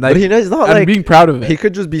and like But he's not and like being proud of it? he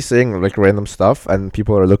could just be saying like random stuff and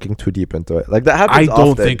people are looking too deep into it. Like that happens. I don't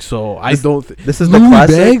often. think so. I This- don't. This is the Louis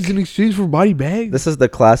classic. bags in exchange for body bags. This is the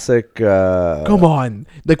classic. Come on,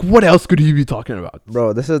 like what else could he be talking about?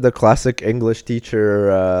 bro. This is the classic English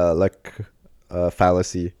teacher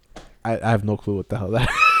fallacy. I have no clue what the hell that.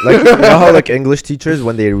 Like you know how like English teachers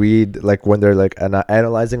when they read like when they're like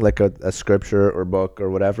analyzing like a scripture or book or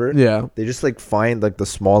whatever, Yeah. they just like find like the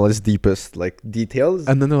smallest, deepest like details,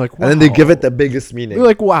 And then they're like, wow. and then they give it the biggest meaning. They're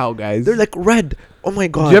like, wow, guys. They're like red. Oh my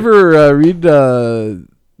god. Did you ever read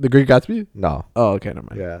The Great Gatsby? No. Oh, okay, never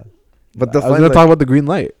mind. Yeah. But the I was fun, gonna like, talk about the green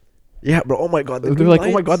light. yeah, bro. Oh my god. They're like,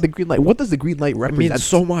 oh my god, the green light. What does the green light it represent? means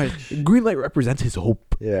so much. Green light represents his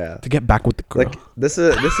hope Yeah. to get back with the girl. Like this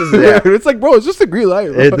is yeah. It's like, bro, it's just a green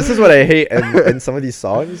light. Bro. This is what I hate in some of these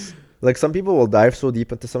songs. Like some people will dive so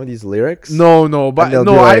deep into some of these lyrics. No, but And they'll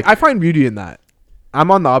no, be like- I find beauty in that. I'm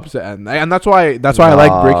on the opposite end, and that's why I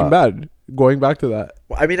like Nah. Breaking Bad. Going back to that,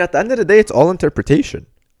 I mean, at the end of the day, it's all interpretation.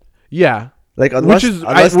 yeah, Like unless which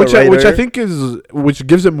unless I think is which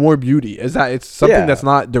gives it more beauty is that it's something Yeah. that's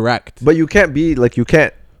not direct. But you can't be like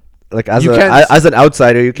as You a can't as an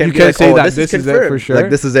outsider, you can't you be can't like, say oh, that this this is is it for confirmed. sure. Like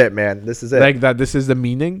this is it, man. This is it. Like that, this is the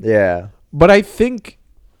meaning. Yeah. But I think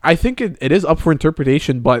it is up for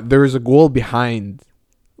interpretation. But there is a goal behind,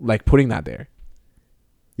 like putting that there.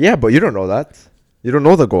 Yeah, but you don't know that. You don't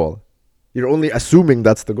know the goal. You're only assuming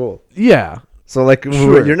that's the goal. Yeah, So like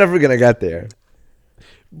Sure. you're never gonna get there.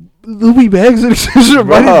 Louis Bags and Extra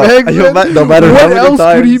Money Bro, Bags. no Man. no matter how What many else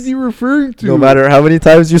could he times, be referring to? no matter how many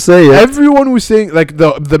times you say it, Everyone was saying like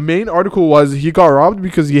the main article was he got robbed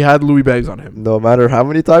because he had Louis Bags on him, no matter how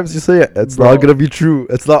many times you say it, it's Bro. not gonna be true.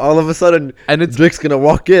 It's not all of a sudden and it's Drake's gonna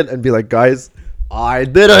walk in and be like, guys, I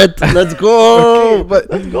did it. Let's go. Okay, but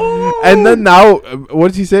let's go. and then now what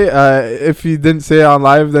did he say? If he didn't say it on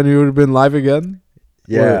live, then he would have been live again,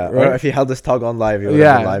 yeah, Right? or if he held this tug on live, he would have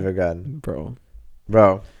Yeah. been live again, bro.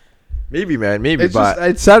 bro. Maybe, man, maybe, It's but just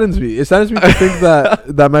it saddens me. It saddens me to think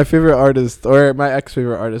that my favorite artist or my ex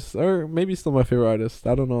favorite artist or maybe still my favorite artist.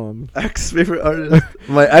 I don't know. ex favorite artist,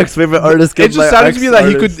 my ex favorite artist. It just saddens me that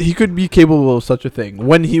he could be capable of such a thing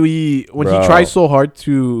when he Bro. tries so hard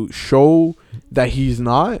to show that he's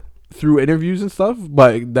not through interviews and stuff,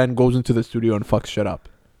 but then goes into the studio and fucks shit up.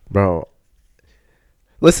 bro.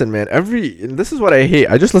 Listen, man. This is what I hate.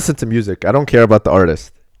 I just listen to music. I don't care about the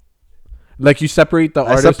artist. Like you separate the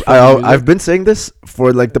artist. From the music. I've been saying this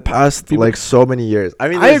for like the past People- like so many years. I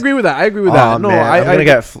mean, I agree with that. I agree with Oh, that. No, man, I'm I gonna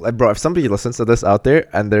get bro. If somebody listens to this out there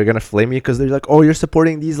and they're gonna flame me because they're like, "Oh, you're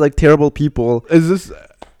supporting these like terrible people." is this.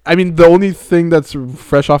 I mean, the only thing that's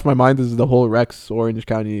fresh off my mind is the whole Rex Orange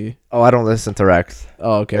County. Oh, I don't listen to Rex.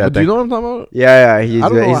 Oh, okay. Yeah, But do you know what I'm talking about? Yeah, I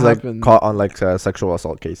don't know he's what like happened. caught on like a sexual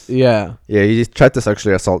assault case. Yeah. Yeah, he tried to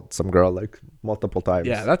sexually assault some girl like multiple times.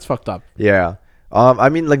 Yeah, that's fucked up. Yeah. I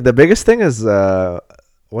mean, like the biggest thing is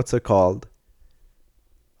what's it called?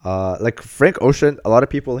 Like Frank Ocean. A lot of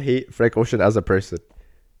people hate Frank Ocean as a person.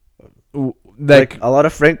 Like a lot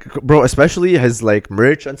of Frank, bro, especially his like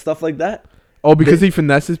merch and stuff like that. oh, because he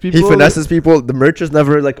finesses people. He finesses people. The merch is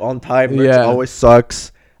never like on time. Merch Yeah. always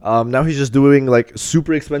sucks. Now he's just doing like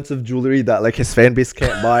super expensive jewelry that like his fan base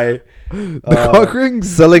can't buy. The cock rings.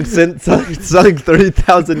 selling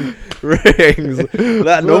 30,000 rings that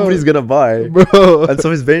Bro. nobody's gonna buy. Bro. And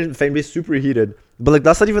so his fan base super heated. But like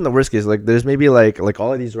that's not even the worst case. Like there's maybe like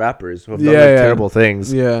all of these rappers who have done Yeah, like yeah. terrible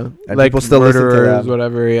things. Yeah. And like people still listen to murderers, them.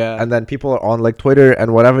 whatever. Yeah. And then people are on like Twitter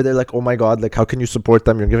and whatever. They're like, oh my god, like how can you support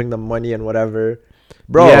them? You're giving them money and whatever,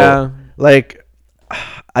 bro. Yeah. Like,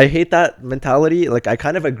 I hate that mentality. Like I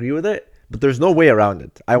kind of agree with it, but there's no way around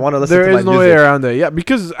it. I want to listen There to my is no music. way around it. Yeah,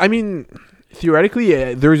 because I mean,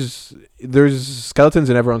 theoretically, there's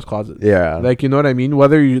skeletons in everyone's closet. Yeah. Like, you know what I mean?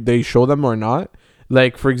 Whether they show them or not.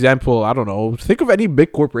 Like, for example, I don't know. Think of any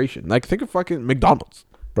big corporation. Like, think of fucking McDonald's.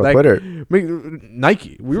 Bro, like, Twitter,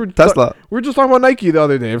 Nike. We were Tesla. we were just talking about Nike the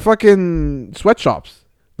other day. Fucking sweatshops.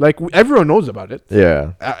 Like, everyone knows about it.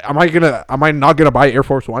 Yeah. Am I not gonna buy Air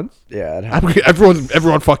Force Ones? Yeah. It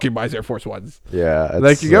Everyone fucking buys Air Force Ones. Yeah.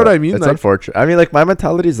 Like, you get what I mean? It's Like- unfortunate. I mean, like my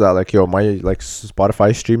mentality is that like, yo, my like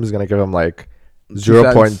Spotify stream is gonna give him like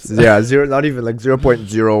 0. cents. Yeah, zero. Not even like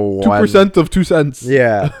 0.01. 2% of 2 cents.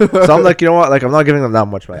 Yeah. So I'm like, you know what? Like I'm not giving them that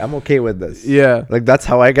much money. I'm okay with this. Yeah. Like that's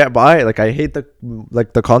how I get by. Like I hate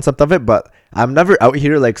the concept of it, but I'm never out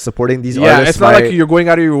here like supporting these Yeah, artists. it's not like you're going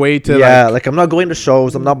out of your way to yeah, like I'm not going to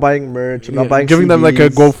shows. I'm not buying merch. I'm not buying giving them like a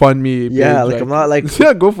CDs. GoFundMe. Yeah, page, like I'm not like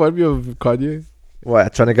yeah, GoFundMe of Kanye.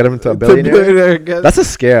 what trying to get him into a To billionaire. again. That's a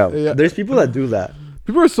scam. Yeah. There's people that do that.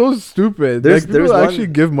 People are so stupid. There's- Like, people there's actually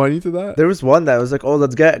one- give money to that. There was one that was like, oh,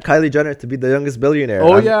 let's get Kylie Jenner to be the youngest billionaire.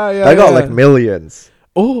 Oh, yeah. I got yeah. like millions.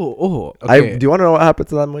 Oh. Okay. Do you want to know what happened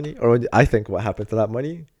to that money, or I think what happened to that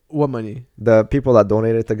money? What money? The people that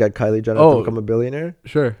donated to get Kylie Jenner Oh. to become a billionaire.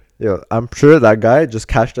 Sure. Yo, I'm sure that guy just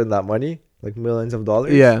cashed in that money, like millions of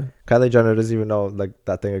dollars. Yeah. Kylie Jenner doesn't even know like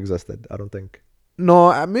that thing existed. I don't think.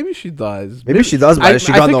 No, maybe she does. Maybe she does, but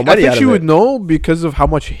she got no money I think out she of would it. know because of how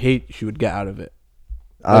much hate she would get out of it.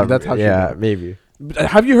 Like, that's how she Yeah, would know. maybe.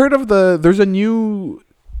 Have you heard of there's a new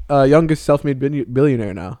youngest self-made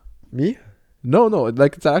billionaire now? Me? No,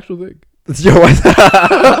 like it's an actual thing. It's your wife.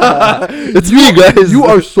 It's me, guys. You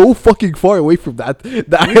are so fucking far away from that.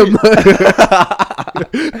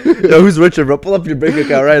 Yo, who's richer, bro? Pull up your bank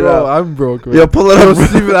account right Bro, now. I'm broke. Man. Yo, pull it Yo, up. bro.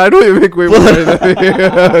 Steven, I don't even make way more money than you.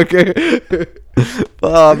 Okay.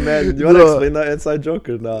 Oh man, do you want to No. explain that inside joke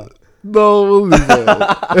or not? No, we'll leave it.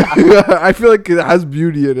 I feel like it has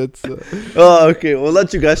beauty in it. So. Oh, okay. We'll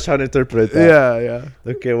let you guys try and interpret that.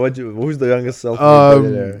 Yeah. Okay, who's the youngest self-made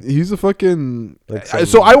billionaire? He's a fucking. Like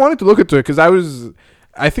So I wanted to look into it because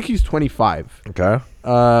I think he's 25. Okay.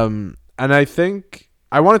 And I think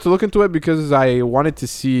I wanted to look into it because I wanted to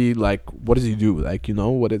see like what does he do? Like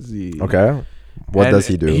what is he? Okay. What And does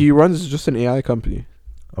he do? He runs just an AI company.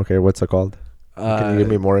 Okay, what's it called? Can you give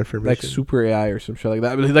me more information? Like Super AI or some shit like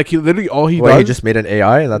that. Like he literally all he Wait, does. he just made an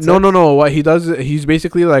AI and that's no, it? no. What he does, he's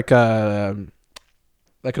basically like a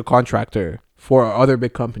contractor for other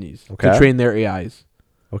big companies Okay. to train their AIs.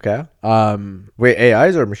 Okay. Wait,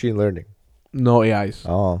 AIs or machine learning? No AIs.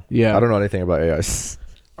 Oh. Yeah. I don't know anything about AIs.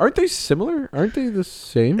 Aren't they similar? Aren't they the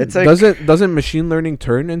same? It's like- doesn't machine learning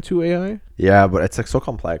turn into AI? Yeah, but it's like so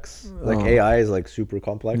complex. Like Oh. AI is like super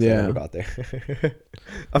complex. Yeah. I never got there.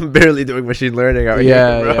 I'm barely doing machine learning out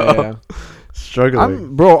Yeah, here, bro. yeah.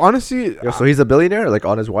 Struggling. Bro, honestly, Yo, so he's a billionaire, like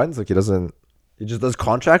on his ones. Like he just does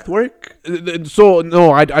contract work. so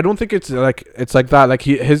no, I don't think it's like that. Like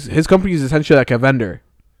his company is essentially like a vendor.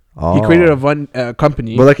 Oh. He created a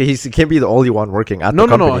company. But like he can't be the only one working at no, the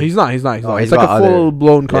company. no, he's not. He's Oh, not. he's It's like got a other- full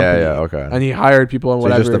blown company. Yeah, okay. And he hired people and So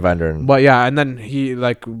he's whatever. just a vendor. And But yeah, and then he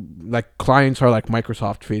like clients are like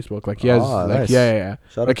Microsoft, Facebook. Like he has Ah, like nice. yeah.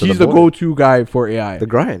 shout out Like to he's the boy. go-to guy for AI. The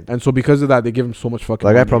grind. And so because of that, they give him so much fucking.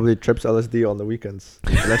 Like I money. probably trips LSD on the weekends.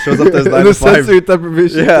 And that shows up to his 9 the to 5. sensory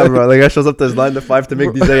deprivation. Yeah, bro. Like I shows up to his 9 to 5 to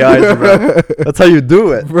make these AIs, bro. That's how you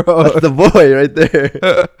do it. Bro. That's the boy right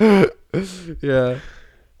there. Yeah.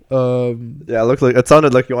 Yeah, it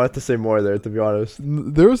sounded like you wanted to say more there, to be honest.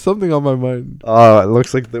 There was something on my mind. Oh, it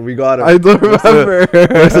looks like we got him. I don't Looks like-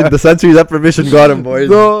 remember. looks like the sensory deprivation got him, boys.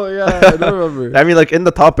 No, yeah, I don't remember. I mean, like in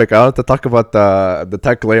the topic, I want to talk about the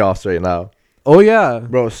tech layoffs right now, Oh yeah,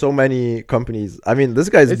 bro. So many companies. I mean, this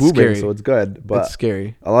guy's It's booming, scary. so it's good. But it's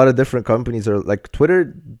scary. a lot of different companies are like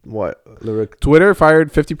Twitter. What lyric Twitter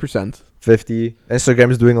fired 50%. 50?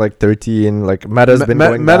 Instagram's doing like 13. Like Meta's been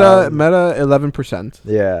going Meta down. 11%.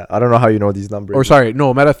 Yeah, I don't know how you know these numbers. Or sorry,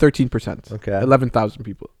 no, Meta 13%. Okay, 11,000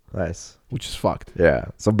 people, nice. which is fucked. Yeah,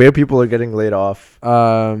 so bare people are getting laid off.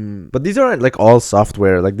 But these aren't like all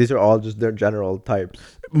software. Like these are all just their general types.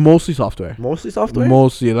 Mostly software. Mostly software.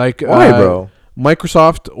 Mostly like Why, bro?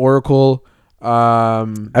 Microsoft, Oracle,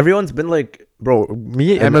 Everyone's been like, bro,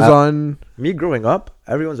 Amazon. me growing up,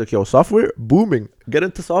 everyone's like, yo, software booming. Get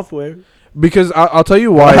into software. Because I'll tell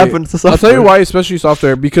you What why. happened to software? I'll tell you why, especially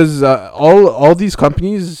software. Because all these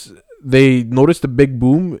companies, they noticed a big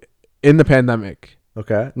boom in the pandemic.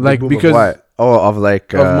 Okay. Like, Boom of because- what? of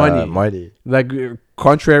like of money. money. Like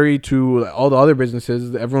contrary to all the other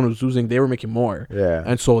businesses, that everyone was losing. They were making more, Yeah.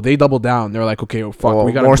 and so they doubled down. They're like, okay, fuck, Oh,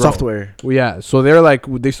 we got more grow. software. Well, yeah, so they're like,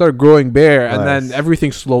 they started growing bare, and Nice. then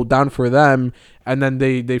everything slowed down for them, and then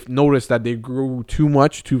they've noticed that they grew too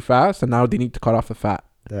much too fast, and now they need to cut off the fat.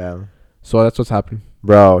 Damn. So that's what's happening.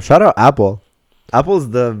 Bro, shout out Apple. Apple's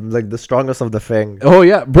the strongest of the thing. Oh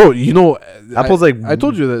yeah, bro. Apple's I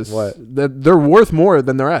told you this. What? That they're worth more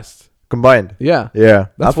than the rest. Combined. Yeah. Yeah.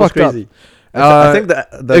 That's Apple's fucked up. crazy. I think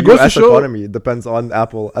the it goes to US show- economy depends on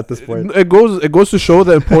Apple at this point. It goes to show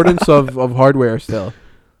the importance of hardware still.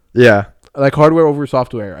 Yeah. Like hardware over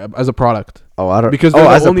software as a product. Oh, I don't. Because oh, they're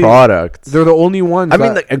the as only- a product. They're the only ones. I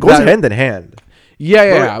mean, like, it goes hand in hand. Yeah,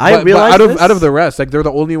 Bro, yeah. I But realized out of this- out of the rest, like they're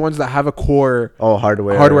the only ones that have a core Oh,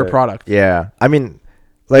 hardware. hardware product. Yeah. I mean,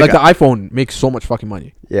 Like the iPhone makes so much fucking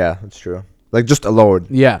money. yeah, that's true. Like just alone.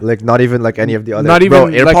 Yeah. Like not even like any of the other. Not Bro,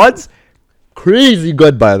 even, like- AirPods. Crazy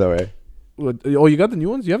good, by the way. Oh, you got the new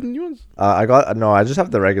ones? You have the new ones? I just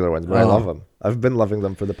have the regular ones, but I Oh. love them. I've been loving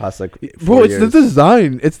them for the past like. Bro, 4 it's years. the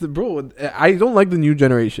design. It's the bro. I don't like the new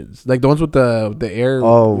generations, like the ones with the air.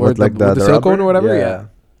 Oh, or with like the silicone rubber? or whatever. Yeah.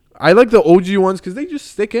 I like the OG ones because they just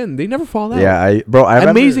stick in. They never fall out. Yeah, I remember,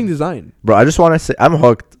 Amazing design. bro. I just want to say I'm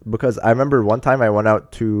hooked because I remember one time I went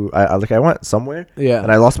out to I went somewhere Yeah.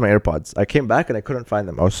 and I lost my AirPods. I came back and I couldn't find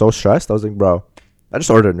them. I was so stressed. I was like, bro, I just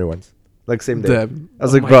ordered new ones. like same day. Damn. I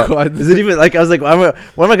was Oh like, my bro, God. is it even like? I was like, why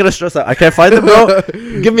am I gonna stress out? I can't find them, bro.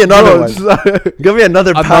 Give me another one. Give me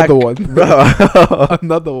another pack, Another one. bro.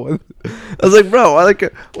 Another one. I was like, bro, I like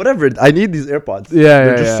whatever. I need these AirPods. Yeah,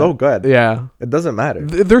 They're just so good. Yeah, It doesn't matter.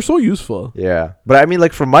 they're so useful. Yeah, but I mean,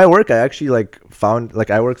 like for my work, I actually like found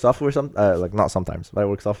like I work software like not sometimes, but I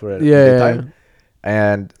work software at Yeah, daytime,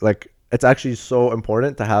 and like it's actually so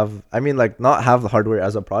important to have. I mean, like not have the hardware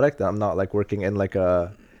as a product. I'm not like working in like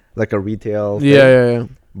a retail. Thing, Yeah.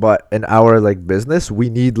 But in our like business, we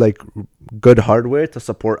need like good hardware to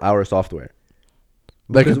support our software.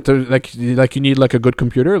 Like, Because- like you need like a good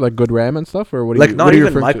computer, like good RAM and stuff, or what? like what not are you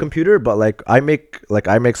even my referring to? computer, but like I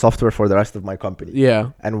make software for the rest of my company. Yeah,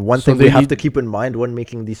 And one So thing they we have need- to keep in mind when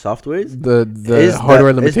making these softwares the is hardware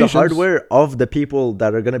is the limitations. hardware of the people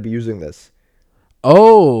that are gonna be using this.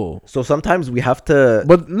 Oh, So sometimes we have to,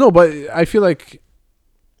 but no, but I feel like,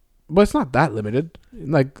 but it's not that limited.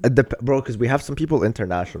 Like, bro, because we have some people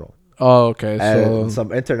international, oh, okay, so and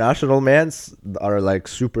some international mans are like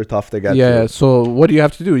super tough to get. yeah. through. So what do you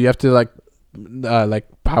have to do? You have to like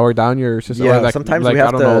power down your system. Yeah, or like, sometimes like, we have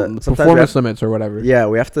I don't to- know, sometimes we performance have- limits or whatever. Yeah,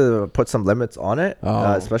 we have to put some limits on it.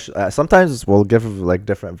 Oh. Especially sometimes we'll give like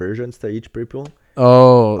different versions to each people.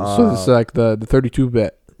 Oh, so it's like the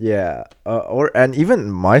 32-bit. Yeah, and even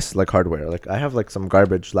my like hardware. Like I have like some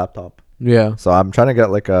garbage laptop, Yeah, so I'm trying to get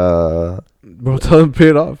like a bro. Tell him to pay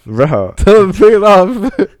it off. bro. Tell him to pay it off.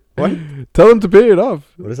 What? Tell him to pay it off.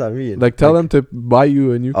 What does that mean? Like tell him to buy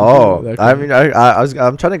you a new. Oh, computer, that I kind mean,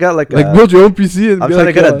 I'm trying to get like of- like a, build your own PC and I'm be trying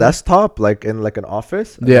like, to get a desktop like in like an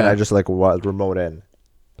office. And then Yeah. I just like remote in.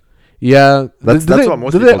 Yeah, That's what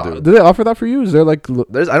most people do. Do they offer that for you? Is there like I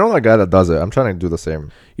don't know a guy that does it. I'm trying to do the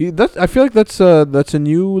same. that? I feel like that's a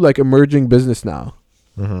new like emerging business now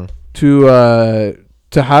Mm-hmm.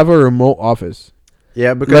 to have a remote office.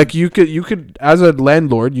 Yeah, because Like you could as a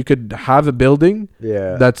landlord you could have a building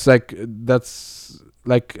yeah, that's like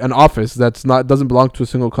an office that's not doesn't belong to a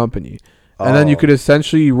single company, and then you Oh, could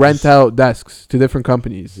essentially rent out desks to different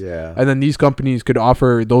companies. yeah. And then these companies could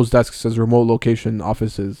offer those desks as remote location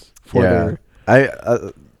offices for Yeah. their.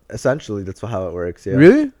 I essentially that's how it works. Yeah.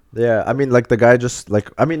 Really? Yeah. I mean, like the guy just like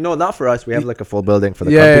no, not for us. We have like a full building for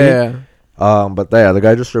the Yeah, company. But yeah, the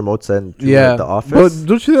guy just remotes in to yeah. like, the office. But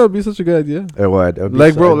don't you think that would be such a good idea? It would. It would be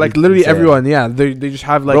Like, so- bro, it'd like be literally insane. everyone. Yeah, they just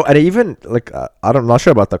have like. Bro, and even like I'm not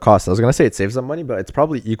sure about the cost. I was gonna say it saves them money, but it's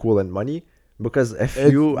probably equal in money because if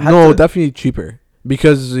it- you had no, to, definitely cheaper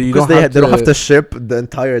because you because don't have they don't have to ship the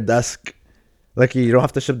entire desk. Like you don't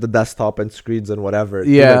have to ship the desktop and screens and whatever to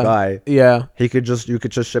Yeah. the guy. Yeah. You could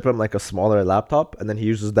just ship him like a smaller laptop, and then he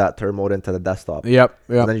uses that to remote into the desktop. Yep.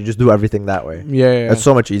 And Yep. then you just do everything that way. Yeah. It's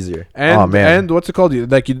so much easier. And oh man. and what's it called?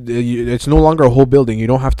 Like it's no longer a whole building. You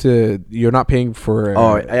don't have to. You're not paying for.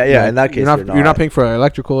 Oh, yeah, in that case, you're not. you're not. paying for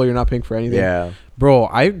electrical. You're not paying for anything. Yeah. Bro,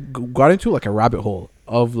 I got into like a rabbit hole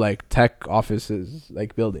of like tech offices,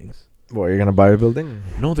 like buildings. What, you're gonna buy a building?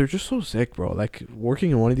 No, they're just so sick, bro. Like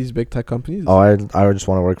working in one of these big tech companies. Oh, I would just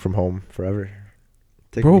want to work from home forever.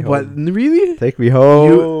 Take bro, me but home. really? Take me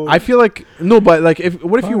home. I feel like no, but like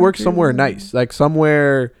what if you work somewhere nice, like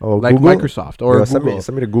somewhere Oh, like Google? Microsoft or Yo, Google,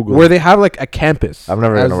 send me to Google. where they have like a campus. I'm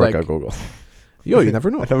never as, gonna work like- at Google. Yo, you never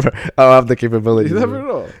know. I don't have the capability. You never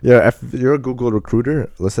know. Yeah, if you're a Google recruiter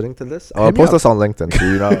listening to this, I'll Hit me post up. this on LinkedIn so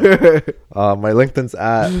you know. My LinkedIn's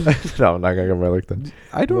at no, I'm not gonna get my LinkedIn.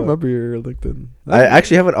 I don't No. remember your LinkedIn. I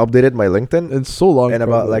actually haven't updated my LinkedIn It's so long. in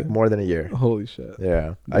about probably. like more than a year. Holy shit.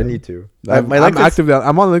 Yeah, I Damn. need to. I'm, my I'm LinkedIn's- active now.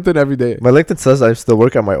 I'm on LinkedIn every day. My LinkedIn says I still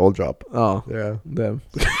work at my old job. Oh, Yeah, damn.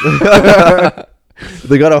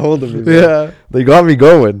 they got a hold of me. man. Yeah. They got me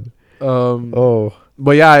going. Oh. Oh,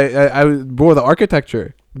 But yeah, bro, the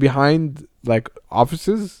architecture behind like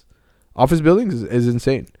office buildings is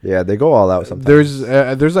insane. yeah, they go all out sometimes.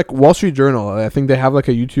 There's like Wall Street Journal. I think they have like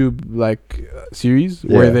a YouTube like series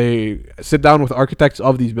where Yeah. they sit down with architects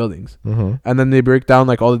of these buildings, Mm-hmm. and then they break down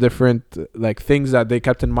like all the different like things that they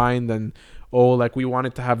kept in mind, and like we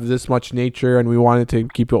wanted to have this much nature and we wanted to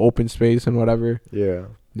keep an open space and whatever. Yeah.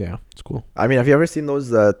 Yeah, it's cool. I mean, have you ever seen those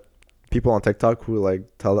people on TikTok who like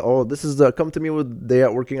tell, oh, this is the come to me with day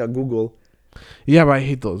at working at Google? Yeah, but I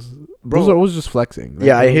hate those. Bro. Those are always just flexing.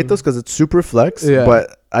 Yeah, I hate those because it's super flex. Yeah.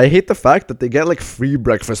 But I hate the fact that they get like free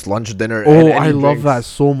breakfast, lunch, dinner. Oh, and any I love drinks. that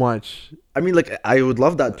so much. I mean, like I would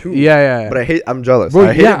love that too. Yeah. But I'm jealous. Bro,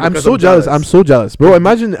 I hate yeah, it I'm because so jealous. I'm so jealous, bro.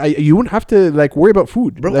 Imagine you wouldn't have to like worry about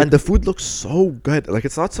food, Bro, Like, and the food looks so good. Like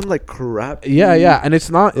it's not some like crap. yeah, and it's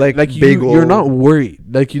not Like, like bagel. you're not worried.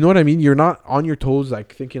 Like you know what I mean. You're not on your toes,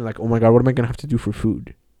 like thinking like, oh my god, what am I gonna have to do for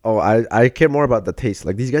food? Oh, I care more about the taste.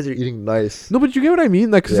 Like these guys are eating nice. No, but you get what I mean.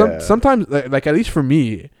 Like Yeah. sometimes, like at least for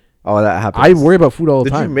me, Oh, that happens. I worry about food all the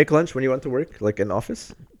Did you time. make lunch when you went to work, like in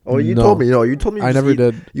office? Oh, you No. told me. No, you told me. You I just never eat-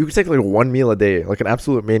 did. You could take like one meal a day, like an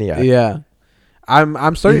absolute maniac. Yeah.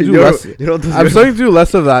 I'm starting to do You know- less. you know those I'm guys- starting to do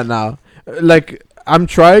less of that now. Like I'm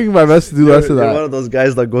trying my best to do less of You're that. one of those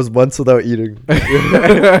guys that goes months without eating.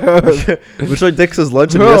 Which like takes his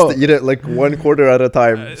lunch and he Bro. has to eat it like one quarter at a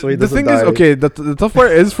time, so he The doesn't thing die. is, okay, the tough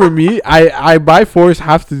part is for me, I by force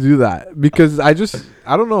have to do that because I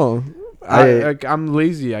don't know. I'm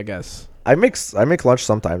lazy, I guess. I make lunch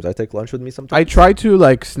sometimes. I take lunch with me sometimes. I try to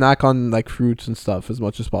like snack on like fruits and stuff as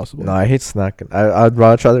much as possible. No, I hate snacking. I'd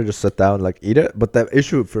rather just sit down, like eat it. But the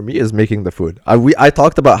issue for me is making the food. I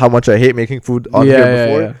talked about how much I hate making food on here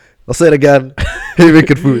before. Yeah. I'll say it again. Hate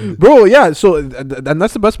making food. Bro, yeah. So and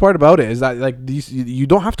that's the best part about it is that like these you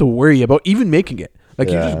don't have to worry about even making it. Like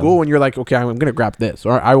you just Yeah. go and you're like, okay, I'm gonna grab this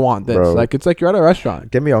or I want this. Bro. Like it's like you're at a restaurant.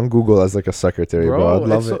 Get me on Google as like a secretary, bro. I'd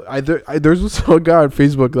love it. There's this one guy on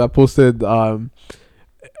Facebook that posted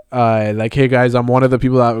like, hey guys, I'm one of the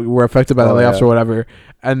people that were affected by the Oh, layoffs yeah. or whatever,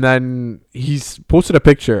 and then he's posted a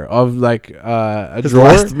picture of like a His drawer.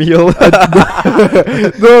 last meal. no.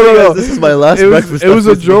 This is my last It breakfast. was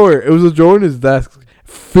a after- drawer. It was a drawer in his desk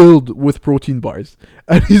filled with protein bars,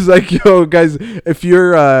 and he's like, "Yo, guys, if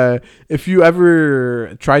you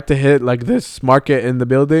ever tried to hit like this market in the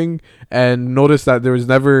building and notice that there was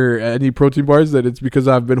never any protein bars, then it's because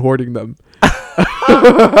I've been hoarding them."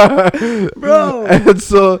 Bro. And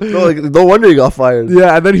so No wonder you got fired.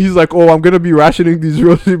 yeah, and then he's like, "Oh, I'm gonna be rationing these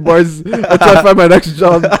protein bars until I find my next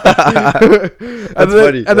job."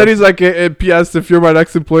 Funny. And then he's like, "P.S. If you're my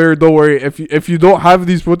next employer, don't worry. If you don't have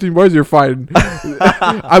these protein bars, you're fine.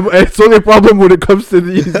 It's only a problem when it comes to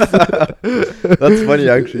these." That's funny,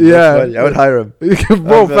 actually. Yeah. That's funny. I would hire him.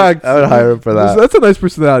 Bro, facts. I would hire him for that. That's a nice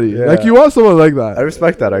personality. Yeah. Like you want someone like that. I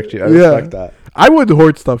respect that, actually. I Yeah. respect that. I would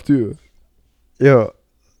hoard stuff too. Yo,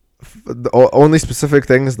 only specific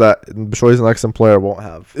things that Bishoy's next employer won't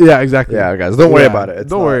have. Yeah, exactly. Yeah, guys, don't worry Yeah, about it. It's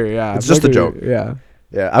don't not- worry. Yeah, it's I'm just a not joke. gonna- Yeah.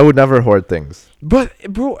 Yeah, I would never hoard things. But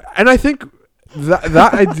bro, and I think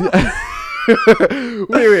that idea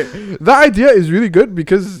wait. That idea is really good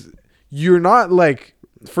because you're not like,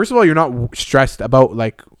 first of all, you're not stressed about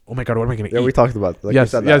like, oh my god, what am I gonna Yeah, eat? we talked about. Like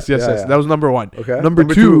yes. Yeah. That was number one. Okay. Number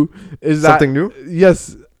two is that something new,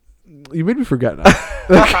 yes. You made me forget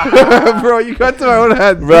now. Bro, you got to my own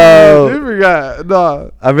head. Bro. You made me forget.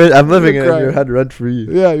 No. I'm living gonna in cry. your head rent free.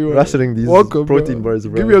 Yeah, you were Rationing these welcome, protein bro. bars,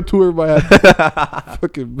 bro. Give me a tour of my head.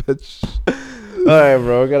 Fucking bitch. All right,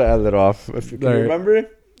 bro. We gotta end it off. If you can Alright. remember.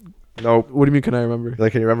 Nope. What do you mean? Can I remember?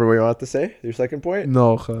 Like, can you remember what you wanted to say? Your second point.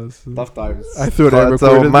 No, cuz. Tough times. I thought I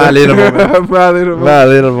So, recorded my that. little moment. My little moment. My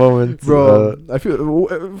little moment, Bro, I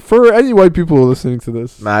feel for any white people listening to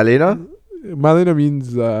this, Malina. Malina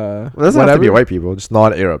means Well, it doesn't whatever. have to be white people, just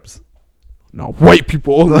non-Arabs. No, white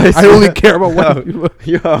people. Nice. I only care about white No. people.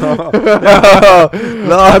 Yo,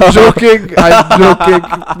 no, I'm joking. I'm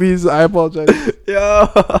joking. Please, I apologize. Yo,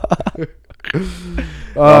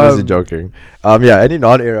 obviously joking. Yeah, any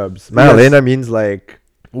non-Arabs. Malina means like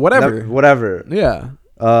Whatever. whatever. Yeah.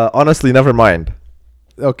 Honestly, never mind.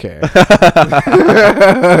 Okay.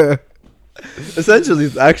 Essentially,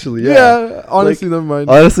 it's actually Yeah. Honestly, never mind.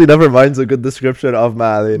 Honestly, never mind's a good description of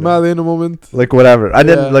Malina. Malina moment. Like whatever. I Yeah.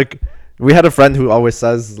 didn't like. We had a friend who always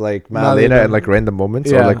says like Malina Malina. in like random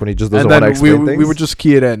moments, or Yeah. like when he just doesn't And want to then explain things. we would just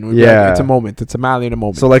key it in. We'd be like, Yeah. it's a moment. It's a Malina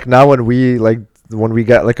moment. So like now when we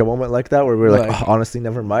get like a moment like that where we're like, Like- oh, honestly,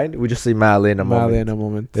 never mind, we just say Malina moment. Malina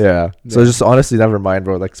moment. Yeah. So Yeah. just honestly, never mind,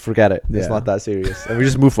 bro. Like forget it. It's Yeah. not that serious, and we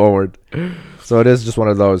just move forward. So it is just one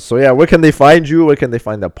of those. So yeah, where can they find you? Where can they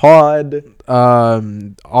find the pod?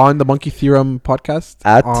 On the Monkey Theorem podcast.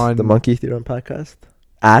 At on the Monkey Theorem podcast.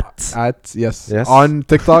 At yes Yes. on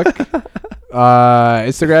TikTok,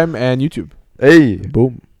 Instagram, and YouTube. hey,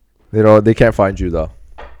 Boom. you know they can't find you though.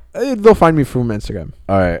 They'll find me from Instagram.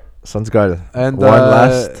 All right, sounds good. And One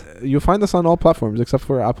last. you'll find us on all platforms except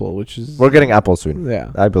for Apple, which is We're getting Apple soon,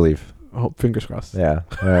 yeah. I believe. Hope fingers crossed. Yeah.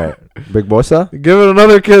 All right. Big Bossa. Give it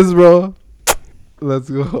another kiss, bro.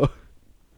 Let's go.